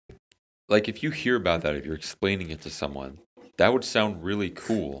 Like, if you hear about that, if you're explaining it to someone, that would sound really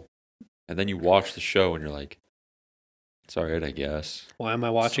cool. And then you watch the show and you're like, it's all right, I guess. Why am I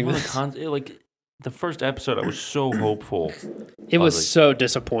watching Some of this? like the first episode, I was so hopeful. It was like- so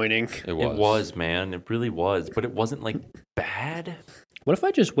disappointing. It was. It was, man. It really was. But it wasn't like bad. What if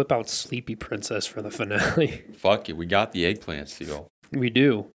I just whip out Sleepy Princess for the finale? Fuck it. We got the eggplant seal. We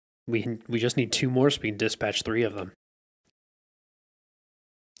do. We just need 2 more so we can dispatch 3 of them.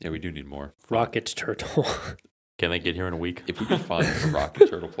 Yeah, we do need more. Rocket Turtle. Can they get here in a week? If we could find a Rocket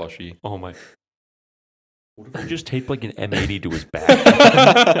Turtle plushie. Oh my. What if we just tape like an M80 to his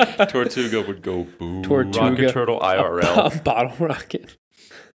back? Tortuga would go boom. Tortuga. Rocket Turtle IRL. A bottle rocket.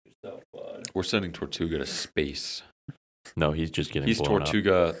 We're sending Tortuga to space. No, he's just getting He's blown up.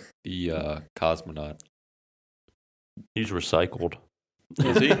 Tortuga, the cosmonaut. He's recycled.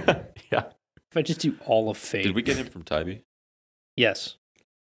 Is he? Yeah. If I just do all of Fate. Did we get him from Tybee? Yes.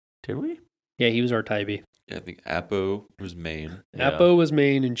 Did we? Yeah, he was our Tybee. Yeah, I think Apo was Maine. Yeah. Apo was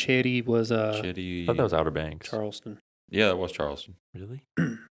Maine and Chitty was Chitty. I thought that was Outer Banks. Charleston. Yeah, that was Charleston. Really?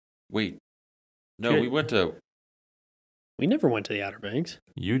 Wait. No, Chit- we went to... We never went to the Outer Banks.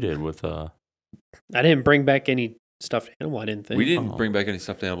 You did with I didn't bring back any stuffed animal, I didn't think. We didn't Oh. bring back any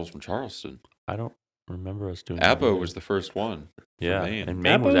stuffed animals from Charleston. I don't remember us doing Apo that. was the first one. from Yeah. Maine. And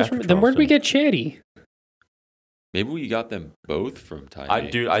Maine Apo was was after from, then where'd we Charleston. get Chatty? Maybe we got them both from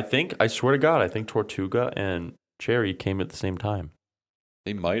Tybee. I swear to God, I think Tortuga and Cherry came at the same time.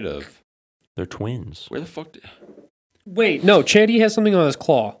 They might have. They're twins. Where the fuck... Wait, no, Chatty has something on his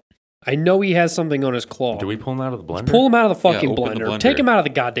claw. I know he has something on his claw. Do we pull them out of the blender? Pull him out of the fucking open the blender. blender. Take him out of the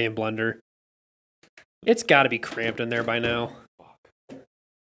goddamn blender. It's got to be cramped in there by now.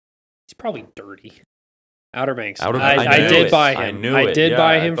 He's probably dirty. Outer Banks. I knew did it. buy him. I knew I it. did Yeah,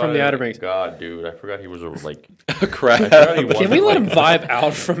 buy I him from thought the it- Outer Banks. God, dude, I forgot he was like. crap. I forgot he Can we wasn't let him like- vibe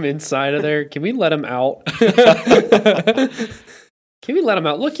out from inside of there? Can we let him out? Can we let him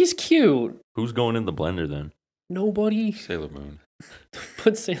out? Look, he's cute. Who's going in the blender then? Nobody. Sailor Moon.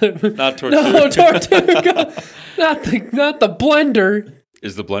 Put Sailor Moon. Not Tortuga. No, Tortuga. not the blender.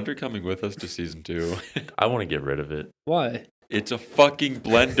 Is the blender coming with us to season 2? I want to get rid of it. Why? It's a fucking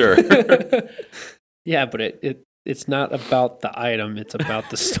blender. Yeah, but it's not about the item. It's about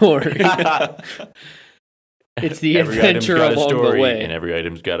the story. It's the Every item's adventure got a along the story, way. and every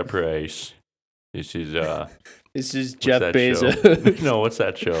item's got a price. This is This is what's Jeff that Bezos. show? No, what's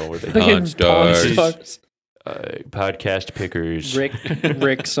that show where they Fucking Pawn Stars. Pawn Stars. podcast pickers?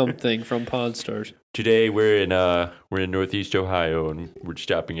 Rick something from Pawn Stars. Today we're in Northeast Ohio, and we're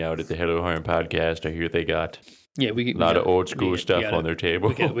stopping out at the Hello Harem Podcast. I hear they got Yeah, we a lot of old school stuff gotta- on their table.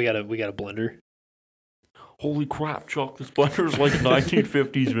 We got a blender. Holy crap, Chuck! This blender's like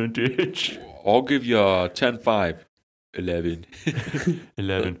 1950s vintage. I'll give you a 10-5. 11.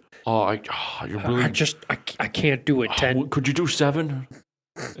 11. Oh, you're really. I can't do it. 10, Could you do 7?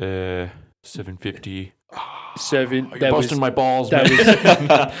 750. 7. You're That was. busting my balls, That man.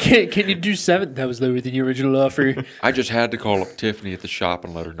 was. Can you do 7? That was lower than the original offer. I just had to call up Tiffany at the shop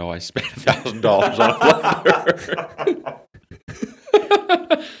and let her know I spent $1,000 on a blender.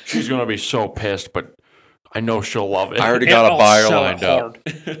 She's gonna be so pissed, but I know she'll love it. I already got a It'll buyer sell lined up.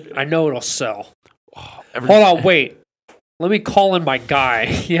 hard. I know it'll sell. Every- Hold on, wait. Let me call in my guy.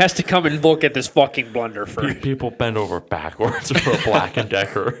 He has to come and look at this fucking blender first. People bend over backwards for a Black and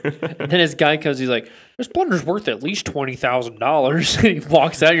Decker. And then his guy comes, he's like, this blender's worth at least $20,000. And he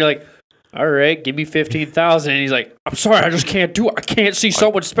walks out, and you're like, all right, give me $15,000. And he's like, I'm sorry, I just can't do it. I can't see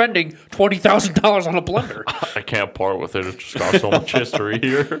someone spending $20,000 on a blender. I can't part with it. It's just got so much history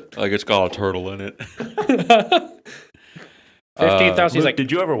here. Like it's got a turtle in it. 15,000. He's Luke, like,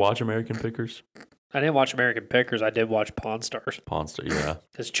 did you ever watch American Pickers? I didn't watch American Pickers. I did watch Pawn Stars. Ponster, yeah.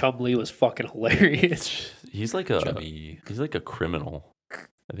 Because Chumlee was fucking hilarious. He's like a criminal.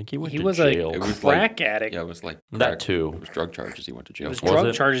 I think he went He to was jail. It a was crack addict. Yeah, it was like That crack. too. It was drug charges he went to It jail was for. Was drug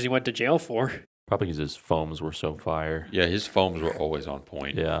it? charges he went to jail for. Probably because his foams were so fire. Yeah, his foams were always on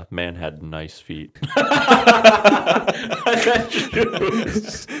point. Yeah, man had nice feet.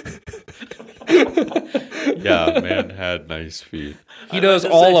 Yeah, man had nice feet. He knows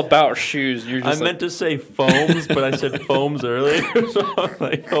meant to all say- about shoes. You're I just meant to say foams, but I said foams earlier. So I'm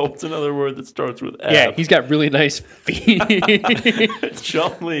like, oh, it's another word that starts with F. yeah, he's got really nice feet. It's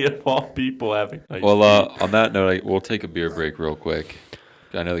Chumlee of all people having nice Well, feet. on that note, we'll take a beer break real quick.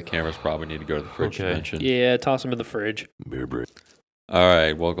 I know the cameras probably need to go to the fridge to mention. Yeah, toss them in the fridge. Beer break. All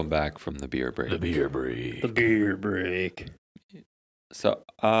right, welcome back from the beer break. The beer break. The beer break. So,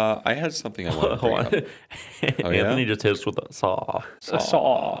 I had something I wanted to bring up. Anthony just hits with a saw. A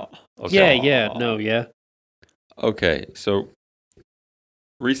saw. Okay. Yeah. Okay, so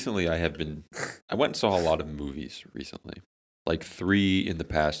recently I went and saw a lot of movies recently. Like 3 in the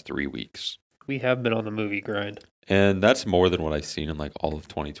past 3 weeks. We have been on the movie grind. And that's more than what I've seen in like all of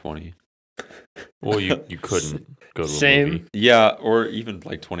 2020. Well, you couldn't go to Same. a movie. Yeah, or even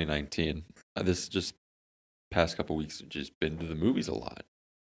like 2019. This just past couple weeks, I've just been to the movies a lot.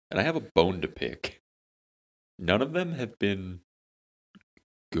 And I have a bone to pick. None of them have been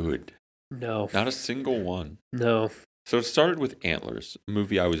good. No. Not a single one. No. So it started with Antlers, a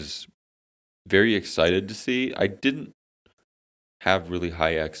movie I was very excited to see. I didn't have really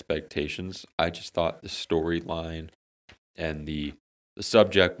high expectations. I just thought the storyline and the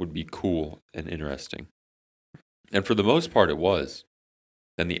subject would be cool and interesting. And for the most part, it was.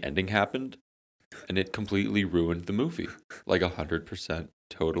 Then the ending happened, and it completely ruined the movie. Like 100%.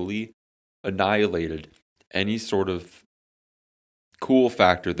 Totally annihilated any sort of cool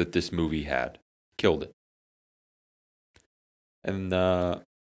factor that this movie had. Killed it. And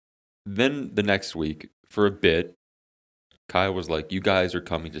then the next week, for a bit, Kyle was like, you guys are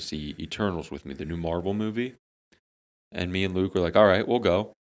coming to see Eternals with me, the new Marvel movie. And me and Luke were like, all right, we'll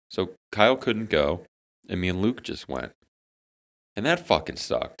go. So Kyle couldn't go, and me and Luke just went. And that fucking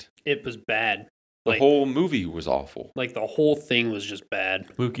sucked. It was bad. The whole movie was awful. Like, the whole thing was just bad.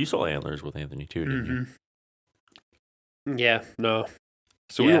 Luke, you saw Antlers with Anthony too, didn't you? Yeah, no.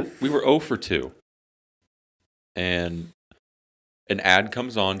 So we were 0 for 2. And an ad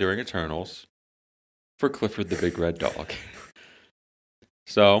comes on during Eternals for Clifford the Big Red Dog.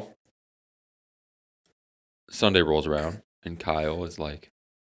 So Sunday rolls around, and Kyle is like,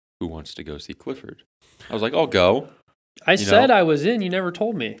 who wants to go see Clifford? I was like, I'll go. I said I was in. You never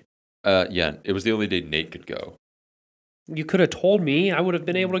told me. Yeah, it was the only day Nate could go. You could have told me. I would have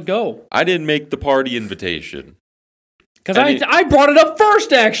been able to go. I didn't make the party invitation. Because I brought it up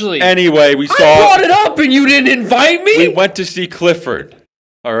first, actually. Anyway, I brought it up and you didn't invite me? We went to see Clifford.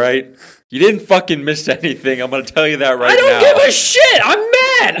 All right? You didn't fucking miss anything. I'm going to tell you that right now. I don't give a shit. I'm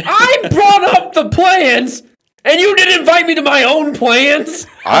mad. I brought up the plans and you didn't invite me to my own plans.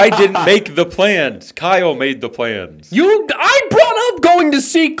 I didn't make the plans. Kyle made the plans. I brought up going to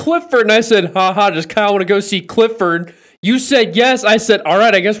see Clifford and I said, haha, does Kyle want to go see Clifford? You said yes. I said, all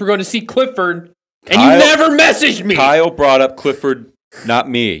right, I guess we're going to see Clifford. And you never messaged me. Kyle brought up Clifford, not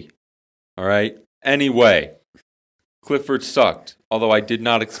me. All right? Anyway, Clifford sucked, although I did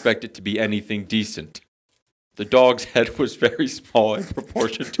not expect it to be anything decent. The dog's head was very small in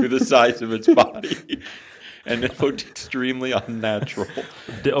proportion to the size of its body, and it looked extremely unnatural.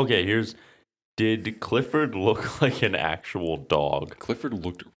 Did Clifford look like an actual dog? Clifford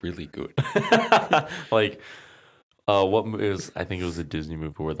looked really good. I think it was a Disney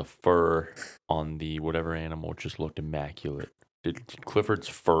movie where the fur on the whatever animal just looked immaculate. Did Clifford's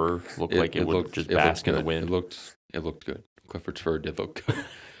fur look like it would just bask in the wind? It looked good. Clifford's fur did look good.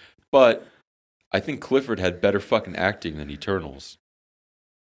 But I think Clifford had better fucking acting than Eternals.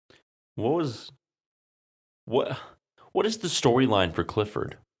 What is the storyline for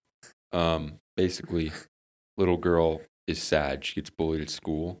Clifford? Basically, little girl is sad. She gets bullied at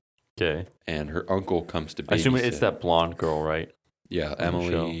school. Okay. And her uncle comes to babysit. I assume it's that blonde girl, right? Yeah,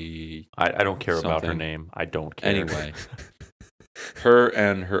 Emily. I don't care about her name. I don't care. Anyway, her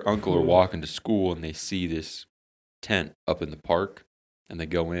and her uncle are walking to school, and they see this tent up in the park, and they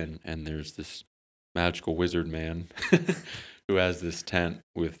go in, and there's this magical wizard man who has this tent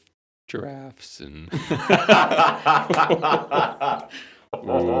with giraffes and...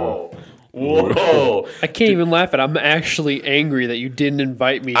 Whoa. I can't even laugh at it. I'm actually angry that you didn't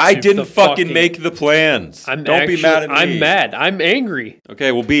invite me. I didn't fucking make the plans. Don't be mad at me. I'm mad. I'm angry.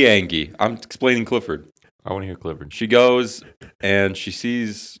 Okay, well, be angry. I'm explaining Clifford. I want to hear Clifford. She goes and she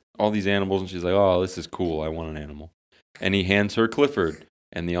sees all these animals and she's like, oh, this is cool. I want an animal. And he hands her Clifford.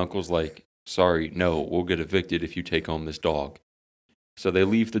 And the uncle's like, sorry, no, we'll get evicted if you take home this dog. So they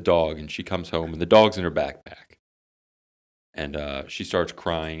leave the dog and she comes home and the dog's in her backpack. And she starts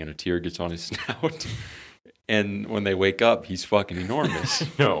crying, and a tear gets on his snout. And when they wake up, he's fucking enormous.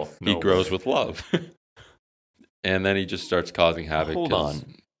 No. He grows with love. And then he just starts causing havoc. Hold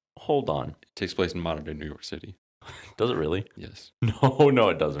on. It takes place in modern day New York City. Does it really? Yes. No,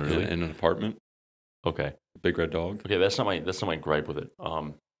 it doesn't really. In an apartment. Okay. Big red dog. Okay, that's not my gripe with it.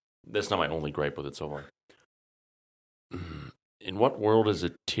 That's not my only gripe with it so far. In what world is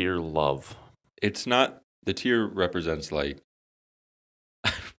a tear love? It's not. The tear represents, like,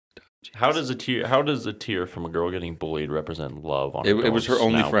 How does a tear from a girl getting bullied represent love on It was her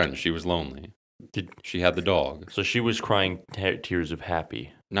only snout? friend. She was lonely. She had the dog. So she was crying tears of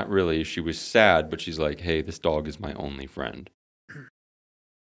happy. Not really. She was sad, but she's like, hey, this dog is my only friend.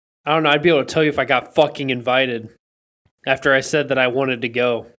 I don't know. I'd be able to tell you if I got fucking invited after I said that I wanted to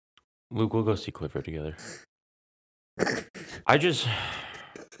go. Luke, we'll go see Clifford together. How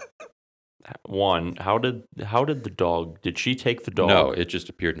did the dog? Did she take the dog? No, it just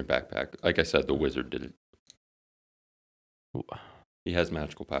appeared in her backpack. Like I said, the wizard did it. He has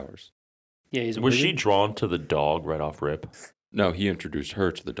magical powers. Yeah, he's a Was wizard. she drawn to the dog right off rip? No, he introduced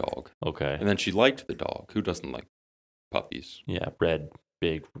her to the dog. Okay. And then she liked the dog. Who doesn't like puppies? Yeah, red,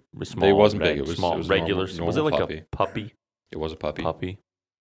 big, small. It wasn't red, big. It was small, a regular. normal Was it like puppy. a puppy? It was a puppy. Puppy.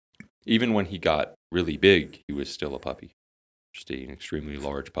 Even when he got really big, he was still a puppy. Just an extremely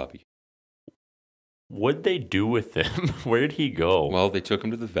large puppy. What'd they do with him? Where did he go? Well, they took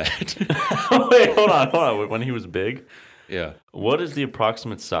him to the vet. Wait, hold on. When he was big? Yeah. What is the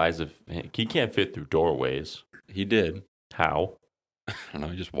approximate size of... He can't fit through doorways. He did. How? I don't know.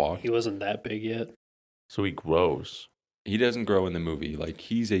 He just walked. He wasn't that big yet. So he grows. He doesn't grow in the movie. Like,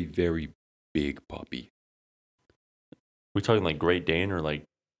 he's a very big puppy. We talking like Great Dane or like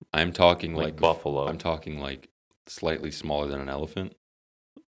I'm talking like buffalo? I'm talking like slightly smaller than an elephant.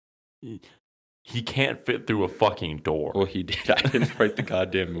 He can't fit through a fucking door. Well, he did. I didn't write the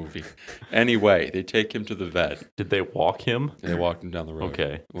goddamn movie. Anyway, they take him to the vet. Did they walk him? They walked him down the road.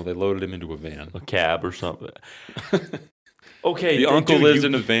 Okay. Well, they loaded him into a van. A cab or something. Okay. The uncle dude, lives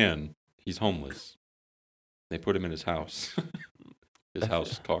in a van. He's homeless. They put him in his house. His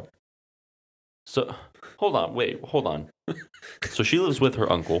house car. So, hold on. So she lives with her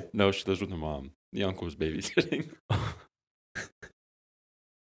uncle. No, she lives with her mom. The uncle was babysitting.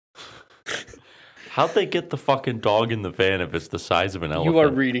 How'd they get the fucking dog in the van if it's the size of an elephant? You are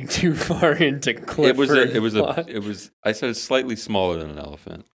reading too far into Clifford. It was I said it's slightly smaller than an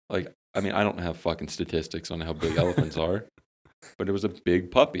elephant. Like, I mean, I don't have fucking statistics on how big elephants are, but it was a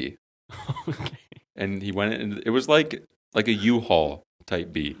big puppy. Okay. And he went in, it was like a U-Haul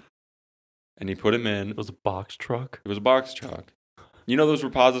type beat. And he put him in. It was a box truck. It was a box truck. You know those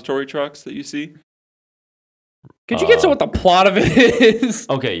repository trucks that you see? Could you get to what the plot of it is?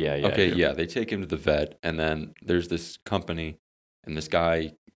 Okay, yeah. Okay, yeah. They take him to the vet, and then there's this company, and this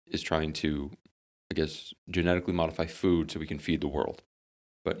guy is trying to, I guess, genetically modify food so we can feed the world.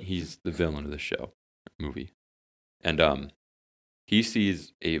 But he's the villain of the movie. And he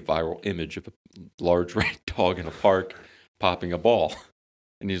sees a viral image of a large red dog in a park popping a ball.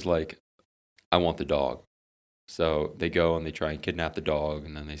 And he's like, I want the dog. So they go and they try and kidnap the dog,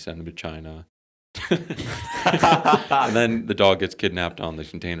 and then they send him to China. And then the dog gets kidnapped on the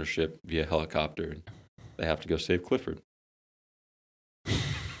container ship via helicopter, and they have to go save Clifford.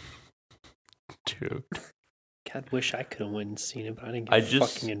 Dude. God, wish I could have went and seen it, but I didn't get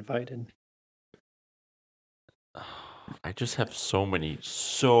fucking invited. I just have so many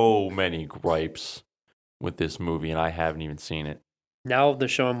gripes with this movie, and I haven't even seen it. Now the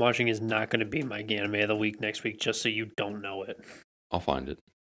show I'm watching is not going to be my anime of the week next week, just so you don't know it. I'll find it.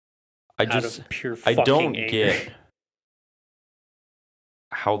 I don't anger. get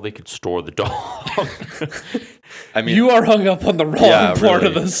how they could store the dog. I mean, you are hung up on the wrong part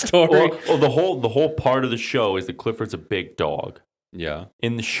of the story. Well, the whole part of the show is that Clifford's a big dog. Yeah.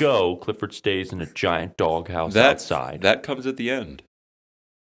 In the show, Clifford stays in a giant doghouse outside. That comes at the end.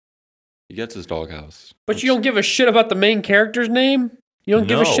 He gets his doghouse. But you don't give a shit about the main character's name? You don't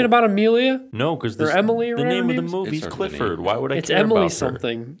give a shit about Amelia? No, because Emily or the name of the names? movie is It's Clifford. Why would I It's care Emily about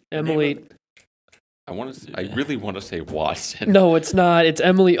something. Emily. I really want to say Watson. No, it's not. It's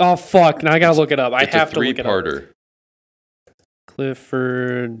Emily. Oh, fuck. Now I got to look it up. I have to look it up. It's a three-parter.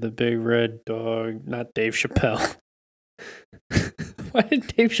 Clifford, the big red dog. Not Dave Chappelle. Why did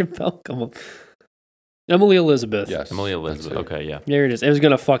Dave Chappelle come up? Emily Elizabeth. Yes. Emily Elizabeth. that's it. Okay, yeah. There it is. It was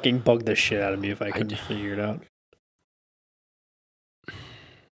going to fucking bug the shit out of me if I couldn't figure it out.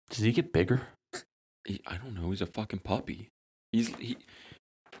 Does he get bigger? I don't know. He's a fucking puppy.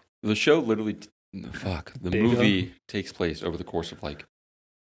 The show literally... The Big movie takes place over the course of like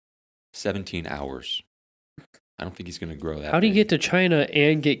 17 hours. I don't think he's going to grow that How do you big. get to China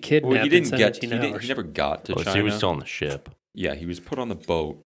and get kidnapped Well, he in 17 hours? he never got to China. So he was still on the ship. Yeah, he was put on the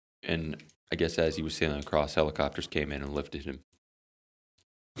boat, and I guess as he was sailing across, helicopters came in and lifted him.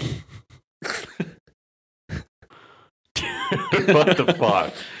 What the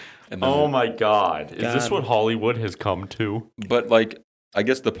fuck? And then Oh my god. Is this God. what Hollywood has come to? But, like, I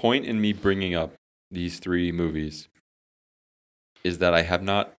guess the point in me bringing up these three movies is that I have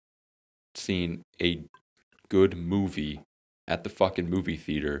not seen a good movie at the fucking movie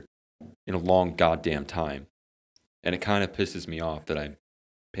theater in a long goddamn time. And it kind of pisses me off that I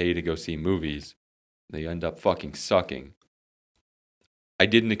pay to go see movies. They end up fucking sucking. I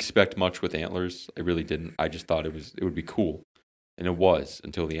didn't expect much with Antlers. I really didn't. I just thought it would be cool. And it was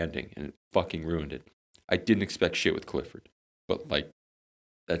until the ending, and it fucking ruined it. I didn't expect shit with Clifford. But, like,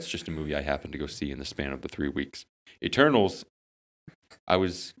 that's just a movie I happened to go see in the span of the 3 weeks. Eternals,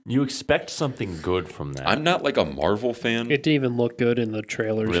 You expect something good from that. I'm not like a Marvel fan. It didn't even look good in the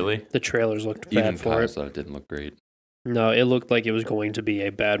trailers. Really? The trailers looked Even bad for Kyle it. thought it didn't look great. No, it looked like it was going to be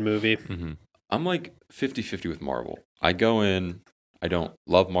a bad movie. Mm-hmm. I'm like 50-50 with Marvel. I go in, I don't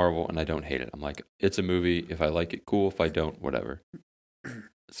love Marvel, and I don't hate it. I'm like, it's a movie. If I like it, cool. If I don't, whatever.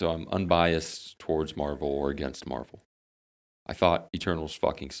 So I'm unbiased towards Marvel or against Marvel. I thought Eternals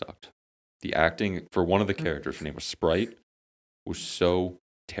fucking sucked. The acting for one of the characters, her name was Sprite, was so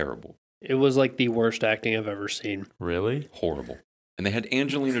terrible. It was like the worst acting I've ever seen. Really? Horrible. And they had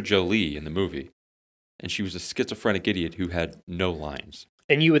Angelina Jolie in the movie. And she was a schizophrenic idiot who had no lines.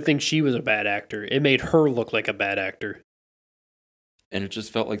 And you would think she was a bad actor. It made her look like a bad actor. And it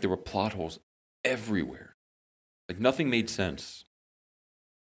just felt like there were plot holes everywhere. Like nothing made sense.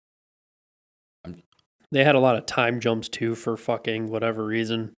 They had a lot of time jumps too for fucking whatever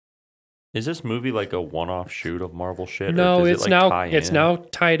reason. Is this movie like a one-off shoot of Marvel shit? No, or does it's it, like, now tie it's in? now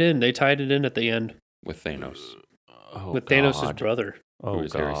tied in. They tied it in at the end With Thanos, Oh, with God. Thanos' brother. Oh, who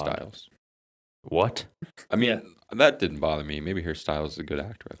is Harry God. Styles. What? I mean, Yeah. that didn't bother me. Maybe Harry Styles is a good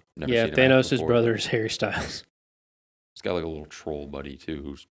actor. I've never Yeah, seen him act Thanos' before. brother is Harry Styles. He's got like a little troll buddy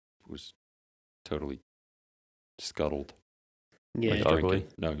too, who's totally scuttled. Yeah, Like Ugly? drinking.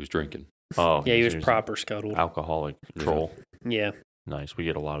 No, he was drinking. Oh, yeah, he was he's proper scuttled. alcoholic Yeah. troll. Yeah, Nice. We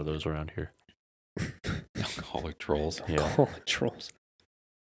get a lot of those around here. Alcoholic trolls. Yeah. trolls.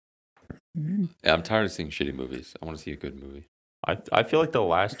 Yeah, I'm tired of seeing shitty movies. I want to see a good movie. I feel like the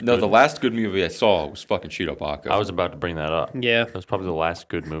last. No, the last good movie I saw was fucking Shirobako. I was about to bring that up. Yeah, That was probably the last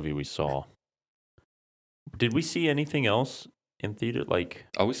good movie we saw. Did we see anything else in theater? Like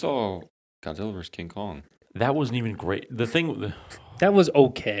Oh, we saw Godzilla vs. King Kong. that wasn't even great. The thing, that was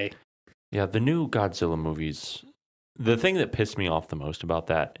okay. yeah, the new Godzilla movies. The thing that pissed me off the most about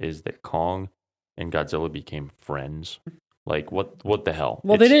that is that Kong and Godzilla became friends. Like what the hell?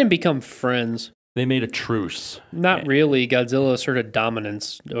 Well, they didn't become friends. They made a truce. Not really. Godzilla asserted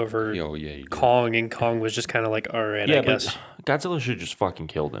dominance over Oh, yeah, you did. Kong, and Kong was just kind of like, all right, Yeah, I guess. but Godzilla should have just fucking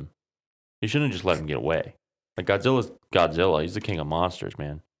killed him. He shouldn't have just let him get away. Like Godzilla's Godzilla. He's the king of monsters,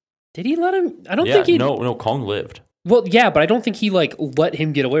 man. Did he let him? I don't Yeah, think he. no, Kong lived. Well, yeah, but I don't think he like let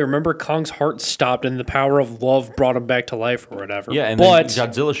him get away. Remember, Kong's heart stopped, and the power of love brought him back to life, or whatever. Yeah, and but then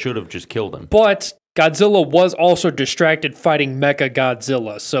Godzilla should have just killed him. but Godzilla was also distracted fighting Mecha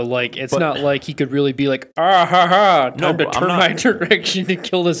Godzilla, so like it's But- not like he could really be like, ah ha ha, time No, to but I'm turn not- my direction to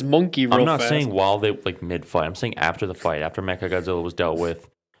kill this monkey real I'm not fast. saying while they like mid fight. I'm saying after the fight, after Mechagodzilla was dealt with,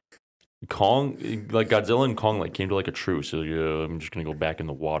 Kong, like Godzilla and Kong, like came to like a truce. So yeah, I'm just gonna go back in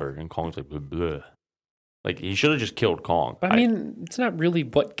the water, and Kong's like, blah, blah. Like he should have just killed Kong. But I mean, it's not really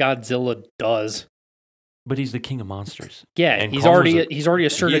what Godzilla does. but he's the king of monsters. Yeah, And he's Kong was already asserted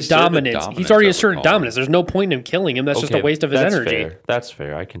asserted dominance. He's dominance already over asserted Kong. dominance. There's no point in him killing him. That's just a Okay, waste of his that's energy. Fair. That's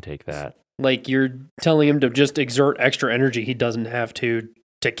fair. I can take that. Like you're telling him to just exert extra energy he doesn't have to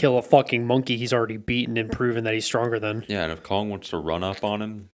kill a fucking monkey he's already beaten and proven that he's stronger than. Yeah, and if Kong wants to run up on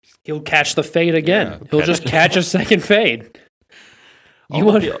him, He'll catch the fade again. Yeah. He'll just catch a second fade. You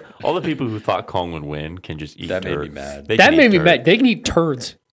all, want the, all the people who thought Kong would win can just eat that made dirt. me mad. They that can made eat me dirt. mad. They can eat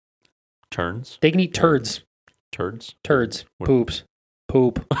turds. Turns? They can eat turds. Turds? Turds. What- Poops.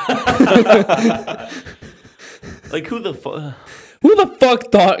 Poop. Like who the fuck? Who the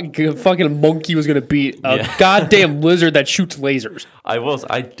fuck thought a fucking monkey was gonna beat a Yeah. goddamn lizard that shoots lasers?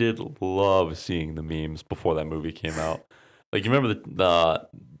 I did love seeing the memes before that movie came out. Like you remember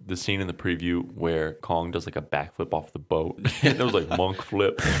the scene in the preview where Kong does like a backflip off the boat. It was like monk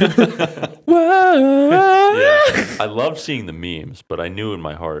flip. Whoa. Yeah, I loved seeing the memes, but I knew in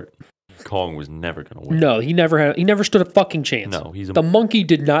my heart Kong was never gonna win. No, he never stood a fucking chance. No, he's a The monkey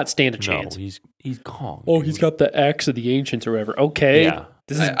did not stand a no. chance. He's Kong. Oh, dude. he's got the axe of the ancients or whatever. Okay. Yeah.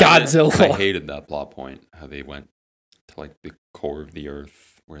 This is I Godzilla. hated that plot point. How they went to like the core of the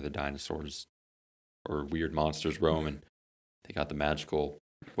earth where the dinosaurs or weird monsters roam, and they got the magical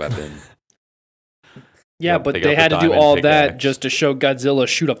weapon. Yeah, Yep, but they they, got the had to do diamond all that pickaxe. just to show Godzilla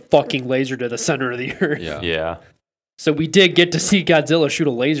shoot a fucking laser to the center of the earth. Yeah. Yeah. So we did get to see Godzilla shoot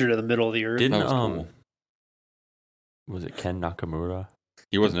a laser to the middle of the earth. Didn't That was cool. was it Ken Nakamura?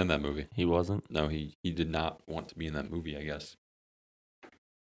 He wasn't in that movie. He wasn't. No, he did not want to be in that movie, I guess.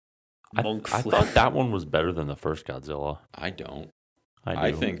 I Monk I flip. thought that one was better than the first Godzilla. I don't.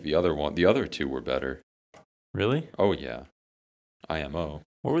 I think the other two were better. Really? Oh yeah, IMO.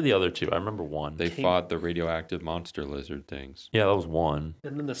 What were the other two? I remember one. They fought the radioactive monster lizard things. Yeah, that was one.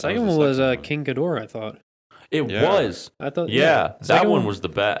 And then the was second the one was second one. King Ghidorah, I thought. It Yeah. was. I thought, Yeah, The that second one was the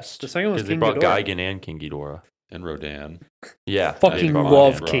best. the second one was because they King brought Ghidorah. Gigan and King Ghidorah. And Rodan. Yeah, Fucking they brought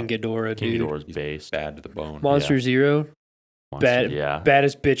love Rodan. King Ghidorah, King dude. Ghidorah's based. Bad to the bone. Monster Zero, Monster- yeah,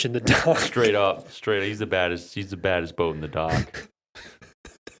 baddest bitch in the dock. straight up. He's the baddest. He's the baddest boat in the dock.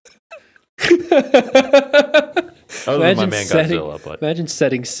 Other than my man Godzilla, but Imagine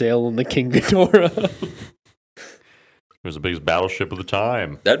setting sail on the King Ghidorah. it was the biggest battleship of the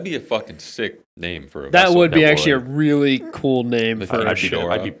time. That'd be a fucking sick name for a That vessel. would be that actually would. a really cool name The for King a I'd be, ship.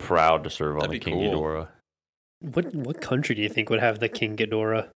 Ghidorah. I'd be proud to serve on That'd the be King cool. Ghidorah. What country do you think would have the King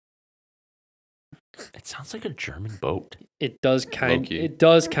Ghidorah? It sounds like a German boat. It does Low-key.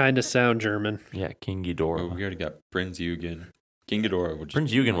 of sound German. Yeah, King Oh, Ghidorah. we already got Prince Eugen. King Ghidorah would just...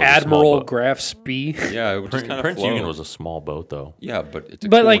 Prince Eugen was a Admiral small boat. Graf Spee. Yeah, it would just kind of Prince flow. Eugen was a small boat, though. Yeah, but it's a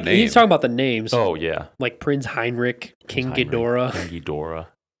But cool like name. he's talking about the names, Oh yeah, like Prince Heinrich, King Heinrich, Ghidorah. King Ghidorah.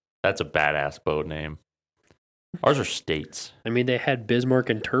 That's a badass boat name. Ours are states. I mean, they had Bismarck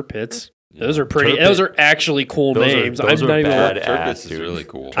and Tirpitz. Yeah. Those are pretty. Tirpitz- Those are actually cool those are- names. those I'm are not even. bad. Tirpitz Badass, is dude. really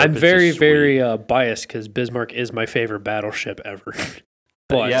cool. I'm Tirpitz very, is very biased because Bismarck is my favorite battleship ever.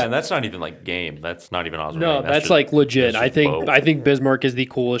 But yeah, and that's not even like game. That's not even Oswald. no, that's like legit. that's I just think boat. I think Bismarck is the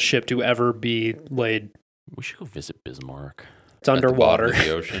coolest ship to ever be laid. We should go visit Bismarck. It's At the bottom underwater, of the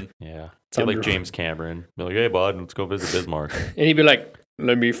ocean. Yeah, It's get like under- James Cameron. Be like, hey bud, let's go visit Bismarck. and he'd be like,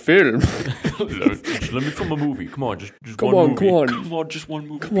 "Let me film. let me film a movie. Come on, just Come one on, movie. come on, Come on, just one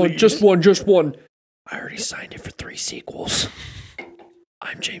movie, come on, please. just one, just one." I already signed it for 3 sequels.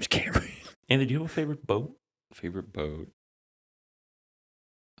 I'm James Cameron. Andy, do you have a favorite boat? Favorite boat?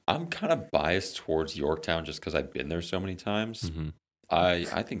 I'm kind of biased towards Yorktown just because I've been there so many times. Mm-hmm.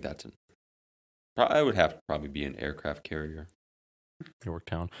 I think I would have to probably be an aircraft carrier.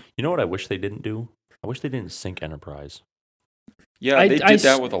 Yorktown. You know what I wish they didn't do? I wish they didn't sink Enterprise. Yeah, they did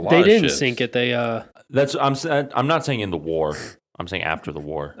that with a lot They of didn't ships. sink it. That's I'm not saying in the war. I'm saying after the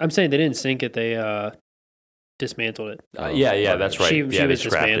war. I'm saying they didn't sink it. They dismantled it. Yeah, that's right. She yeah, was they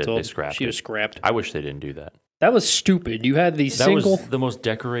scrapped it. dismantled. They scrapped She it. was scrapped. I wish they didn't do that. That was stupid. You had the That was the most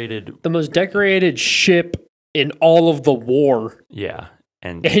decorated. the most decorated ship in all of the war, Yeah,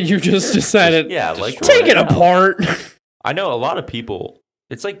 and and you just decided, yeah, like take it right now. apart. I know a lot of people.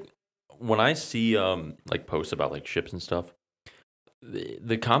 It's like when I see like posts about like ships and stuff.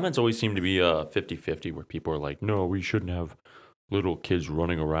 The comments always seem to be 50-50 where people are like, no, we shouldn't have little kids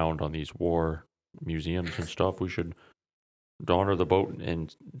running around on these war museums and stuff. We should honor the boat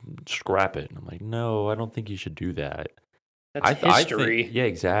and scrap it. And I'm like, no, I don't think you should do that. That's I history. think, yeah,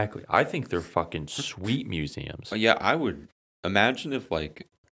 exactly. I think they're fucking sweet museums. But yeah, I would imagine if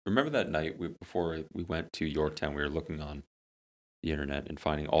remember that night before we went to Yorktown, we were looking on the internet and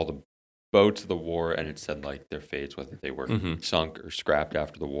finding all the boats of the war, and it said like their fates, whether they were Mhm. sunk or scrapped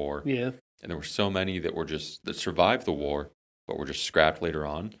after the war. Yeah. And there were so many that survived the war, but were just scrapped later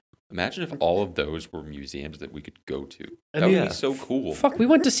on. Imagine if all of those were museums that we could go to. I That would mean, be so cool. Fuck, we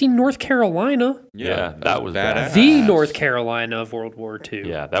went to see North Carolina, Yeah, that was badass. the North Carolina of World War II.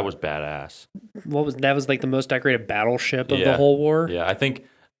 Yeah, that was badass. That was like the most decorated battleship of the Yeah. whole war. Yeah, I think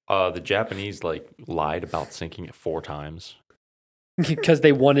the Japanese like lied about sinking it 4 times. Because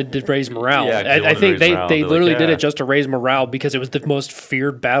they wanted to raise morale. Yeah, they I wanted to think raise they morale. They're like, literally did yeah. it just to raise morale because it was the most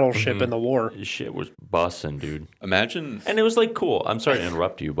feared battleship Mhm. in the war. This shit was bussin', dude. Imagine. And it was like cool. I'm sorry to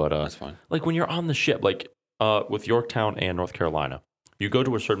interrupt you, but That's fine. like when you're on the ship, like with Yorktown and North Carolina, you go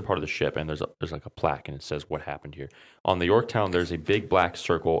to a certain part of the ship and there's like a plaque and it says what happened here. On the Yorktown, there's a big black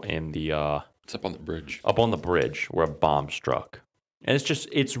circle in the It's up on the bridge. up on the bridge where a bomb struck. And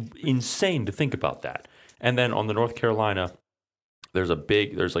it's insane to think about that. And then on the North Carolina, there's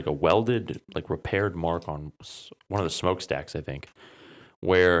like a welded, like repaired mark on one of the smokestacks, I think,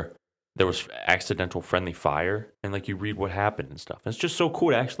 where there was accidental friendly fire, and like you read what happened and stuff. And it's just so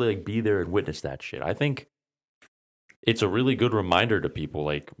cool to actually like be there and witness that shit. I think it's a really good reminder to people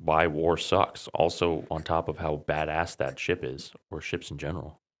like why war sucks. Also, on top of how badass that ship is, or ships in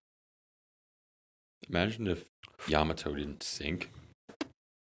general. Imagine if Yamato didn't sink.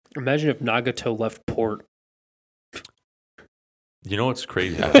 Imagine if Nagato left port. You know what's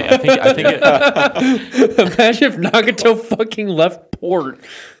crazy? I think it, Imagine if Nagato fucking left port.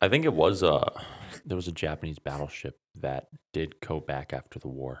 I think it was there was a Japanese battleship that did go back after the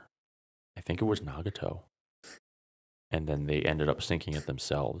war. I think it was Nagato. and then they ended up sinking it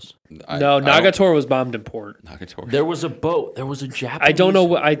themselves. No, Nagatora was bombed in port. Nagatora. There was a boat. There was a Japanese. I don't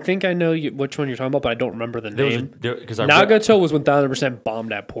know. I think I know which one you're talking about, but I don't remember the name. Nagato was 1000%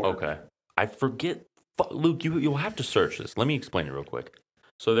 bombed at port. Okay, I forget. Luke, you'll have to search this. Let me explain it real quick.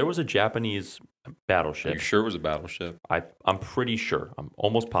 So there was a Japanese battleship. Are you sure it was a battleship? I'm pretty sure. I'm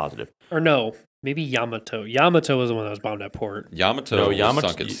almost positive. Or no, maybe Yamato. Yamato was the one that was bombed at port. Yamato was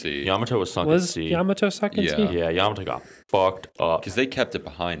sunk at sea. Yamato was sunk at sea. Was Yamato sunk at sea? Yeah, Yamato got fucked up. Because they kept it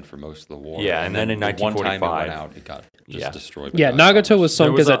behind for most of the war. Yeah, and then in 1945, one time it went out, it got just destroyed. Yeah, Nagato was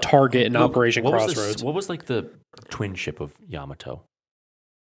sunk as a target in Operation Crossroads. What was like the twin ship of Yamato?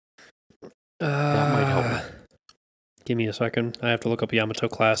 That might help. Give me a second. I have to look up Yamato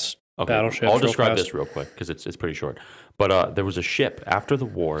class battleship. I'll describe this real quick because it's pretty short. But there was a ship after the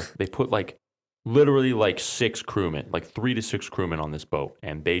war. They put literally 6 crewmen, 3 to 6 crewmen on this boat,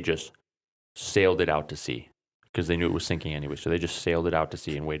 and they just sailed it out to sea because they knew it was sinking anyway. So they just sailed it out to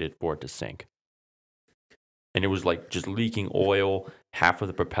sea and waited for it to sink. And it was just leaking oil. Half of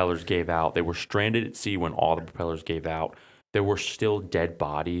the propellers gave out. They were stranded at sea when all the propellers gave out. There were still dead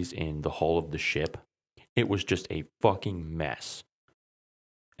bodies in the hull of the ship. It was just a fucking mess.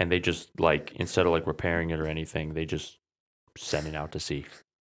 And they just, instead of, repairing it or anything, they just sent it out to sea.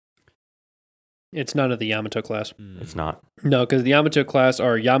 It's none of the Yamato class. It's not. No, because the Yamato class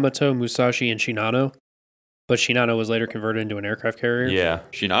are Yamato, Musashi, and Shinano. But Shinano was later converted into an aircraft carrier. Yeah.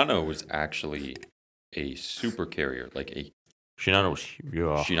 Shinano was actually a super carrier, Shinano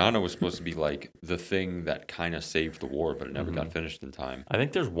was supposed to be the thing that kind of saved the war, but it never got finished in time. I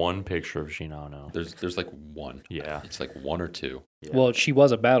think there's one picture of Shinano. There's one. Yeah. It's 1 or 2. Yeah. Well, she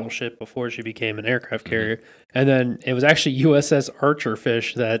was a battleship before she became an aircraft carrier. And then it was actually USS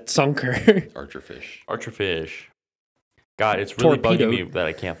Archerfish that sunk her. Archerfish. God, it's really bugging me that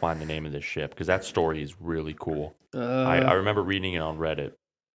I can't find the name of this ship because that story is really cool. I remember reading it on Reddit.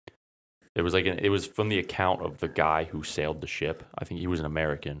 It was it was from the account of the guy who sailed the ship. I think he was an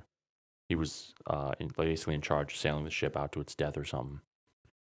American. He was basically in charge of sailing the ship out to its death or something.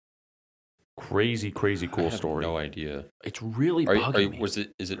 Crazy cool story. No idea. It's really bugging me.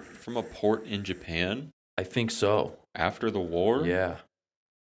 Is it from a port in Japan? I think so. After the war? Yeah.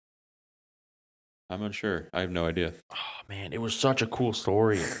 I'm unsure. I have no idea. Oh man, it was such a cool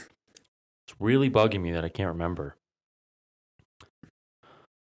story. It's really bugging me that I can't remember.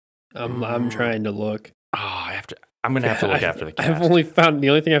 I'm trying to look. I'm gonna have to look after the cast. I've only found the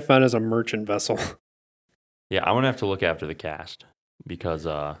only thing I found is a merchant vessel. Yeah, I'm gonna have to look after the cast because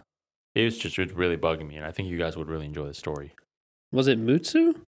it's really bugging me, and I think you guys would really enjoy the story. Was it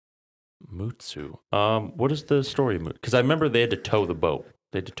Mutsu? Mutsu. What is the story? Because I remember they had to tow the boat.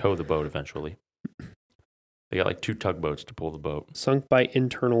 They had to tow the boat eventually. They got 2 tugboats to pull the boat. Sunk by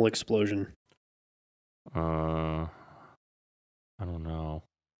internal explosion. I don't know.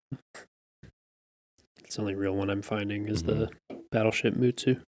 It's the only real one I'm finding is the battleship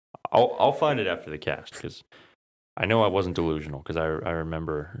Mutsu. I'll find it after the cast because I know I wasn't delusional because I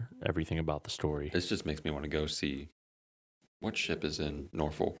remember everything about the story. This just makes me want to go see what ship is in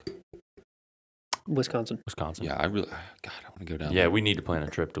Norfolk. Wisconsin. Yeah, I want to go down. Yeah, there. we need to plan a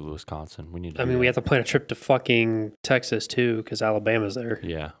trip to Wisconsin. We have to plan a trip to fucking Texas too because Alabama's there.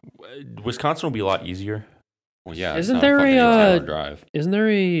 Yeah, Wisconsin will be a lot easier. Well, yeah. Isn't there a drive? Isn't there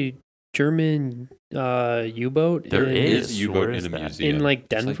a German U-boat? There is a U-boat in a museum in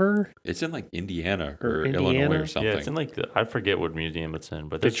Denver. It's in Indiana or Indiana? Illinois or something. Yeah, it's in I forget what museum it's in,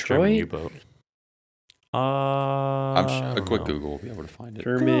 but there's a German U-boat. I'm sure a quick Google will be able to find it.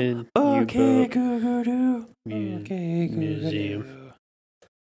 German U-boat museum.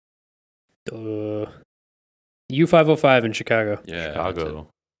 U-505 in Chicago. Yeah, Chicago.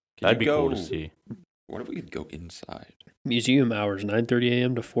 That'd be cool to see. What if we could go inside? Museum hours, 9:30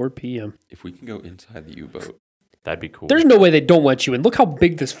 a.m. to 4 p.m. If we can go inside the U-boat. That'd be cool. There's no way they don't let you in. Look how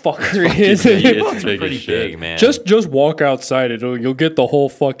big this fucker is. It's pretty big, man. Just walk outside it. You'll get the whole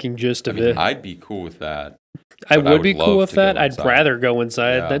fucking gist of it. I'd be cool with that. I would be cool with that. I'd inside. rather go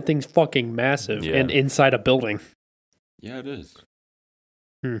inside. Yeah. That thing's fucking massive and inside a building. Yeah, it is.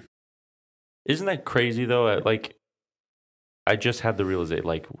 Isn't that crazy though? I just had the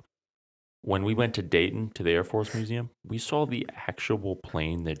realization, when we went to Dayton to the Air Force Museum, we saw the actual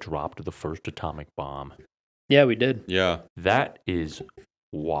plane that dropped the first atomic bomb. Yeah, we did. Yeah. That is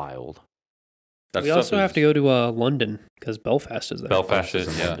wild. We also have to go to London because Belfast is there. Belfast is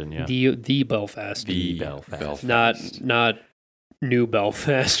in London, yeah. The Belfast. The Belfast. Not New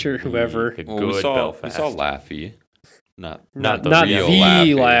Belfast or whoever. Good we saw Belfast. We saw Laffy. Not Not not real the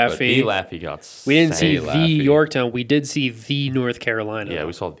Laffy, Laffy. but The Laffy got We didn't see Say the Laffy. Yorktown. We did see the North Carolina. Yeah,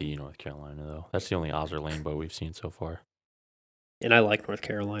 we saw the North Carolina though. That's the only Oz or Lane boat we've seen so far. And I like North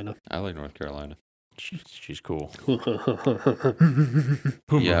Carolina. I like North Carolina. She's cool.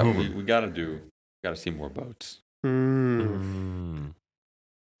 Yeah, we gotta see more boats. Mm.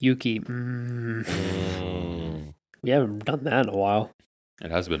 Yuki. We haven't done that in a while. It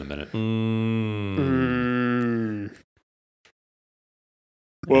has been a minute.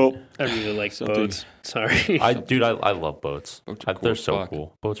 Well, I really like something- boats. Sorry. I love boats. Boats are cool They're as so fuck.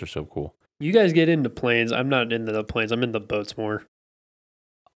 cool. Boats are so cool. You guys get into planes. I'm not into the planes. I'm into boats more.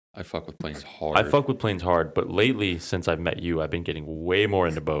 I fuck with planes hard. I fuck with planes hard, but lately, since I've met you, I've been getting way more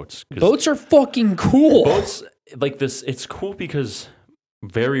into boats. 'Cause Boats are fucking cool. boats like this. It's cool because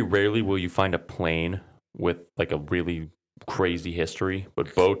very rarely will you find a plane with like a really crazy history,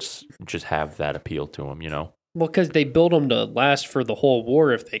 but boats just have that appeal to them. You know? Well, because they build them to last for the whole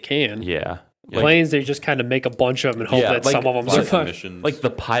war if they can. Yeah. Planes, they just kind of make a bunch of them and hope Yeah, that like- some of them Fly survive. missions. Like the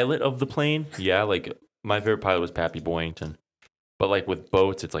pilot of the plane, yeah. Like my favorite pilot was Pappy Boyington. But like with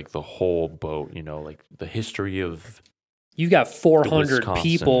boats, it's like the whole boat. You know, like the history of You got 400 Wisconsin.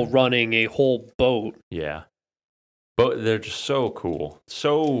 people running a whole boat. yeah. But they're just so cool,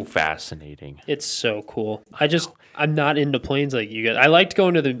 so fascinating. It's so cool. I'm not into planes like you guys. I liked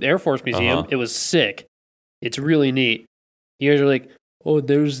going to the Air Force Museum. Uh-huh. It was sick. It's really neat. You guys are like, oh,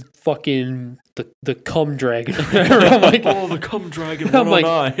 there's fucking the cum dragon. I'm like, Oh, the cum dragon I'm like-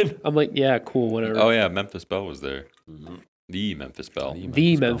 109. I'm like, yeah, cool, whatever. Oh yeah, Memphis Belle was there. The Memphis Belle.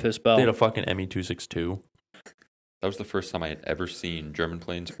 The Memphis Belle. They had a fucking ME 262. That was the first time I had ever seen German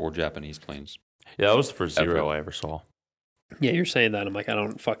planes or Japanese planes. Yeah, that was the first Ever. Zero I ever saw. Yeah, you're saying that. I'm like, I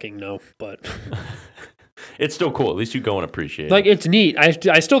don't fucking know, but It's still cool. At least you go and appreciate like, it. it's neat.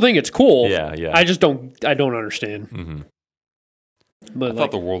 I still think it's cool. Yeah, yeah. I don't understand. hmm But I like,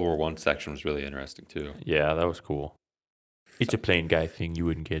 thought the World War I section was really interesting too. Yeah, that was cool. It's a plain guy thing. You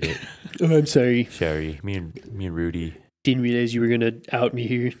wouldn't get it. oh, I'm sorry. Sorry. Me and Rudy. Didn't realize you were gonna out me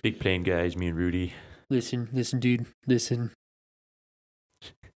here. Big plane guys, me and Rudy. Listen, dude. Listen.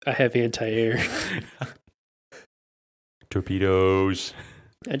 I have anti-air. Torpedoes.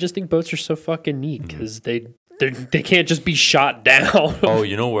 I just think boats are so fucking neat because they can't just be shot down. Oh,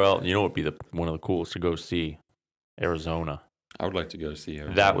 you know where else? You know what would be one of the coolest to go see? Arizona. I would like to go see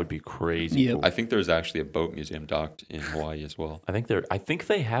her. That would be crazy. Yep. Cool. I think there's actually a boat museum docked in Hawaii as well. I think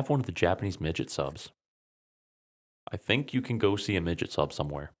they have one of the Japanese midget subs. I think you can go see a midget sub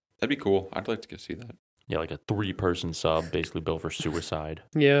somewhere. That'd be cool. I'd like to go see that. Yeah, like a 3-person sub, basically built for suicide.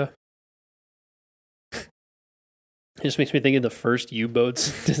 Yeah. It just makes me think of the first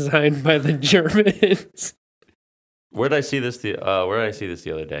U-boats designed by the Germans. Where did I see this? The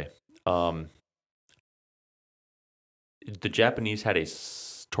other day? The Japanese had a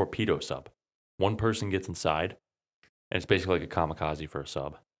torpedo sub. One person gets inside, and it's basically like a kamikaze for a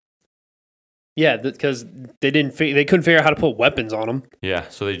sub. Yeah, because they couldn't figure out how to put weapons on them. Yeah,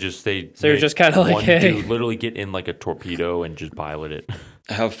 so they So they're just kind of like, one hey, dude literally get in like a torpedo and just pilot it.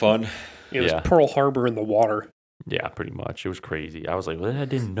 Have fun. it was yeah. Pearl Harbor in the water. Yeah, pretty much. It was crazy. I was like, well, I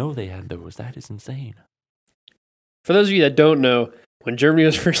didn't know they had those. That is insane. For those of you that don't know, when Germany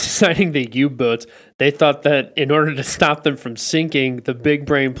was first designing the U-boats, they thought that in order to stop them from sinking, the big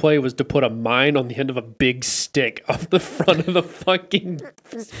brain play was to put a mine on the end of a big stick off the front of the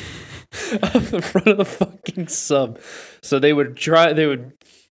fucking sub. So they would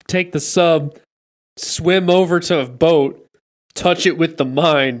take the sub, swim over to a boat, touch it with the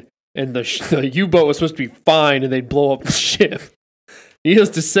mine, and the U-boat was supposed to be fine, and they'd blow up the ship. Needless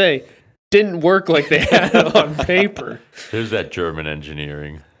to say, didn't work like they had it on paper. There's that German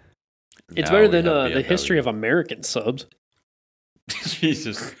engineering. It's Now better we than have the BMW. history of American subs.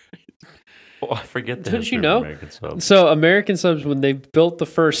 Jesus. Oh, I forget the Don't history you of know? American subs. So American subs, when they built the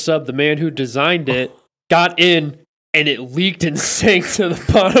first sub, the man who designed it got in and it leaked and sank to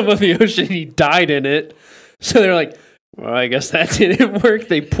the bottom of the ocean. He died in it. So they're like, well, I guess that didn't work.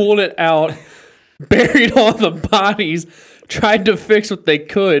 They pulled it out, buried all the bodies, tried to fix what they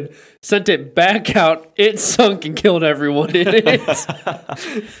could, sent it back out. It sunk and killed everyone in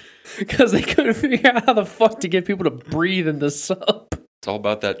it. Because they couldn't figure out how the fuck to get people to breathe in the sub. It's all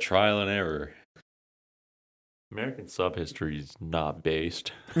about that trial and error. American sub history is not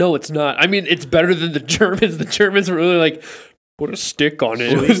based. No, it's not. I mean, it's better than the Germans. The Germans were really like, put a stick on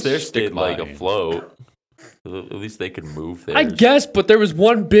it. Well, at least they're Stick stayed like mine. afloat. At least they can move there. I guess, but there was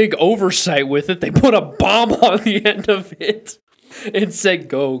one big oversight with it. They put a bomb on the end of it and said,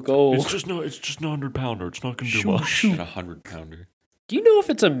 go, go. It's just a 100-pounder. It's not gonna do much. At 100-pounder. Do you know if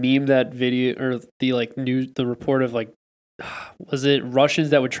it's a meme, that video, or the like news, the report of like was it Russians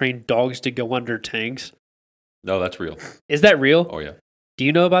that would train dogs to go under tanks? No, that's real. Is that real? Oh, yeah. Do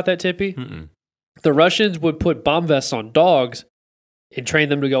you know about that, Tippy? Mm-mm. The Russians would put bomb vests on dogs and train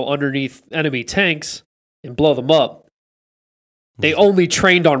them to go underneath enemy tanks and blow them up. They only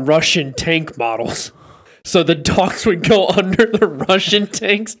trained on Russian tank models. So the dogs would go under the Russian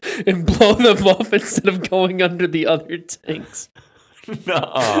tanks and blow them up instead of going under the other tanks.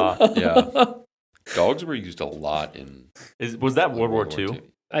 Nuh-uh. Yeah. Dogs were used a lot in... Was that World War II?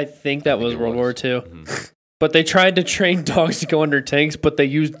 I think that was World War II. Mm-hmm. But they tried to train dogs to go under tanks, but they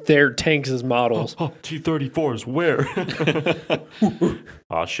used their tanks as models. Oh, T-34s, where?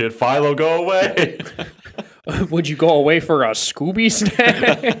 Oh, shit, Philo, go away. Would you go away for a Scooby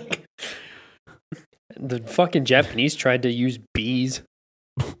snack? The fucking Japanese tried to use bees.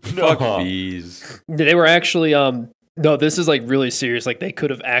 Fuck bees. They were actually, no, this is like really serious. Like they could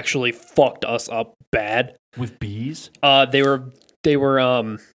have actually fucked us up bad. With bees? They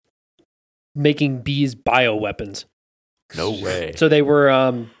were making bees bioweapons. No way. So they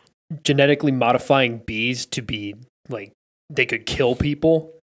were genetically modifying bees to be like they could kill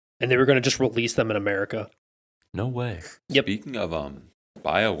people, and they were going to just release them in America. No way. Yep. Speaking of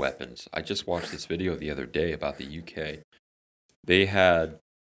bioweapons, I just watched this video the other day about the UK. They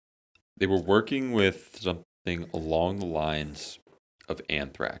were working with something along the lines of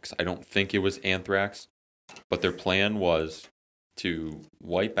anthrax. I don't think it was anthrax, but their plan was to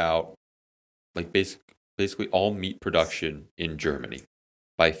wipe out like basically all meat production in Germany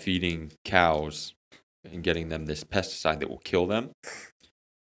by feeding cows and getting them this pesticide that will kill them.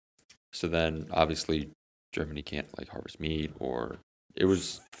 So then obviously Germany can't like harvest meat, or it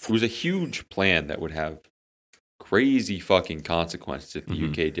was a huge plan that would have crazy fucking consequences if the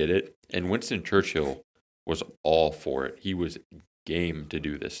UK did it. And Winston Churchill was all for it. He was game to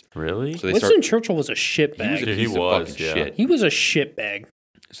do this. Really? So Winston Churchill was a shitbag. He was fucking shit. He was a shitbag.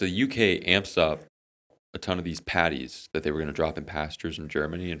 So the UK amps up a ton of these patties that they were going to drop in pastures in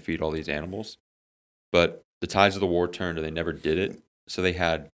Germany and feed all these animals. But the tides of the war turned and they never did it. So they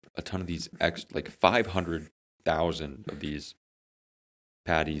had a ton of these, like 500,000 of these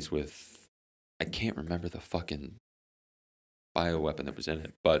patties with, I can't remember the fucking bioweapon that was in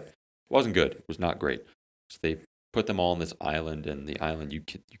it, but it wasn't good. It was not great. So they put them all on this island, and the island, you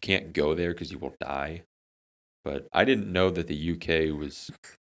can't go there because you will die. But I didn't know that the UK was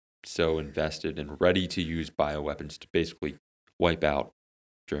so invested and ready to use bioweapons to basically wipe out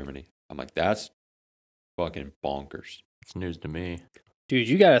Germany. I'm like, that's fucking bonkers. It's news to me. Dude,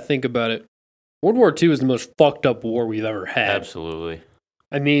 you got to think about it. World War II is the most fucked up war we've ever had. Absolutely.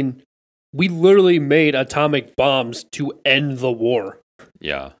 I mean, we literally made atomic bombs to end the war.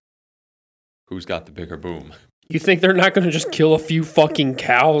 Yeah. Who's got the bigger boom? You think they're not going to just kill a few fucking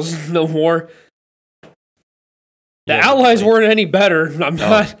cows in the war? The Allies weren't any better. I'm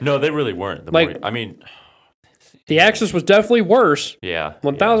not. No, they really weren't. The Axis was definitely worse. Yeah.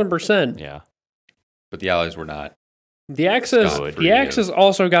 1,000%. Yeah. But the Allies were not. The Axis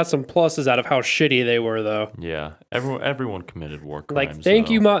also got some pluses out of how shitty they were, though. Yeah. Everyone committed war crimes.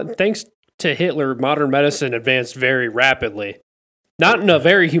 Like, thanks to Hitler, modern medicine advanced very rapidly. Not in a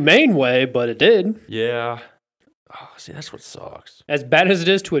very humane way, but it did. Yeah. Oh, see, that's what sucks. As bad as it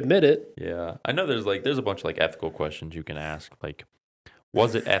is to admit it. Yeah. I know there's a bunch of like ethical questions you can ask. Like,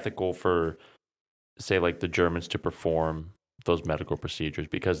 was it ethical for, say, like the Germans to perform those medical procedures?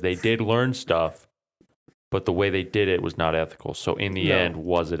 Because they did learn stuff, but the way they did it was not ethical. So in the end,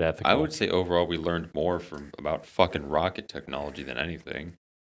 was it ethical? I would say overall we learned more from about fucking rocket technology than anything.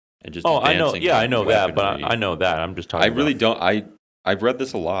 And just I know. Yeah, I know that, weaponry. but I know that. I'm just talking I really don't. I've read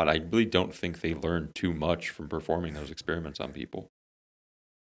this a lot. I really don't think they learned too much from performing those experiments on people.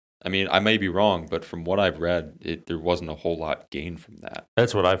 I mean, I may be wrong, but from what I've read, there wasn't a whole lot gained from that.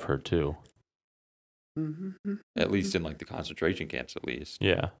 That's what I've heard too. At least in like the concentration camps, at least.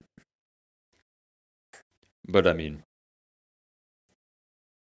 Yeah. But I mean,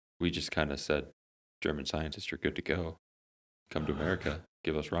 we just kind of said, German scientists are good to go. Come to America,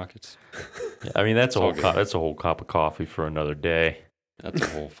 give us rockets. Yeah, I mean, that's a whole cup of coffee for another day. That's a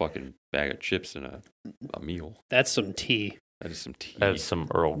whole fucking bag of chips and a meal. That's some tea. That is some tea. That is some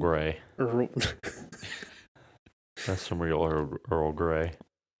Earl Grey. That's some real Earl Grey.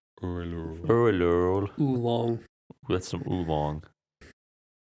 Earl. Oolong. That's some oolong.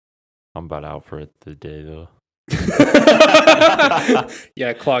 I'm about out for it today, though.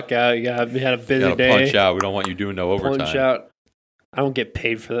 Yeah, clock out. You had a busy you day. Punch out. We don't want you doing no overtime. Punch out. I don't get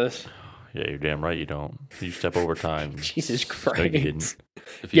paid for this. Yeah, you're damn right you don't. You step overtime. Jesus Christ. No, you didn't.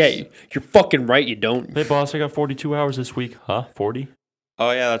 Yeah, you're fucking right you don't. Hey, boss, I got 42 hours this week. Huh? 40?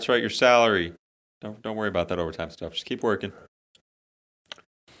 Oh, yeah, that's right. Your salary. Don't worry about that overtime stuff. Just keep working.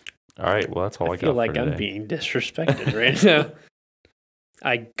 All right. Well, that's all I, I feel got like for I'm today. being disrespected right now.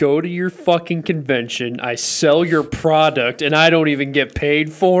 I go to your fucking convention, I sell your product, and I don't even get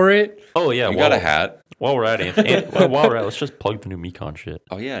paid for it. Oh yeah, You got a hat. While we're at it, while we're at, let's just plug the new Mekon shit.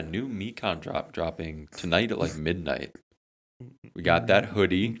 Oh yeah, new Mekon dropping tonight at like midnight. We got that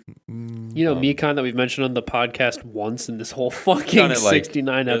hoodie. You know, Mekon that we've mentioned on the podcast once in this whole fucking Done it, like, 69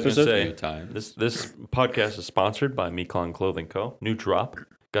 I was gonna episodes. say, Few times. This podcast is sponsored by Mekon Clothing Co. New drop.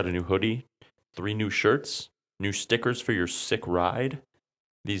 Got a new hoodie, 3 new shirts, new stickers for your sick ride.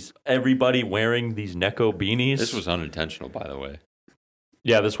 Everybody wearing these Neko beanies. This was unintentional, by the way.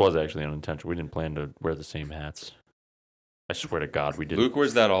 Yeah, this was actually unintentional. We didn't plan to wear the same hats. I swear to God, we didn't. Luke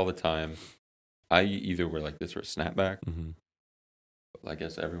wears that all the time. I either wear like this or a snapback. Mm-hmm. But I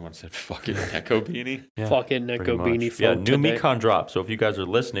guess everyone said fucking Neko beanie. Yeah, Fucking Neko pretty much. beanie. Yeah, phone new today. Mekon drop. So if you guys are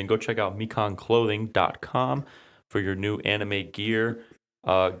listening, go check out mekonclothing.com for your new anime gear.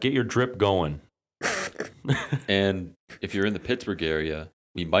 Get your drip going. And if you're in the Pittsburgh area,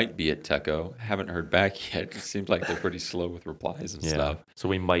 we might be at Teco. Haven't heard back yet. It seems like they're pretty slow with replies and stuff. So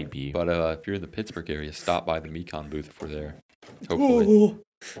we might be. But if you're in the Pittsburgh area, stop by the Mekon booth if we're there. Hopefully.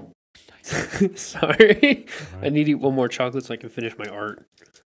 Sorry. All I need to eat one more chocolate so I can finish my art.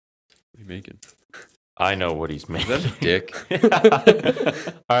 What are you making? I know what he's Is making. that a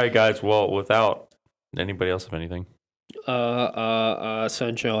dick? All right, guys. Well, without anybody else have anything?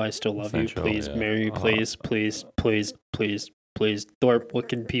 Sancho, I still love Sancho, you. Please yeah. marry me. Please, please, please, please, please. Thorpe, what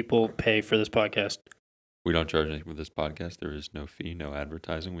can people pay for this podcast? We don't charge anything for this podcast. There is no fee, no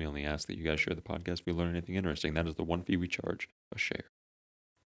advertising. We only ask that you guys share the podcast if you learn anything interesting. That is the one fee we charge, a share.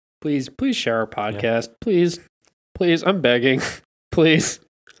 Please share our podcast. Please, I'm begging. Please.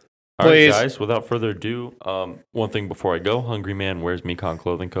 All right, Please. guys. Without further ado, one thing before I go: Hungry Man wears Mekon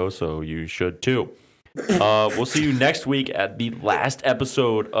Clothing Co. So you should too. We'll see you next week at the last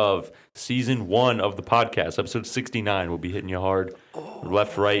episode of season 1 of the podcast. Episode 69. We'll be hitting you hard,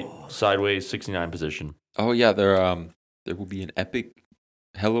 left, right, sideways, 69 position. Oh yeah, there will be an epic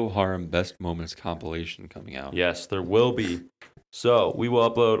Hello Harem Best Moments compilation coming out. Yes, there will be. So we will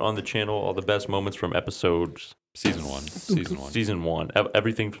upload on the channel all the best moments from episodes. Season one. Season 1.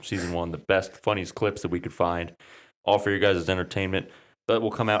 Everything from season 1. The best, funniest clips that we could find. All for your guys' entertainment. That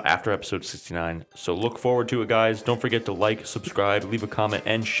will come out after episode 69. So look forward to it, guys. Don't forget to like, subscribe, leave a comment,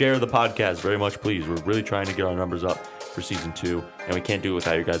 and share the podcast very much, please. We're really trying to get our numbers up for season 2, and we can't do it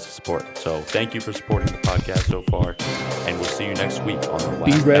without your guys' support. So thank you for supporting the podcast so far, and we'll see you next week on the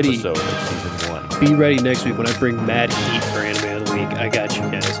last ready. episode of season 1. Be ready next week when I bring mad heat for Anime of the Week. I got you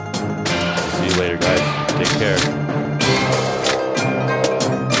guys. See you later, guys. Take care.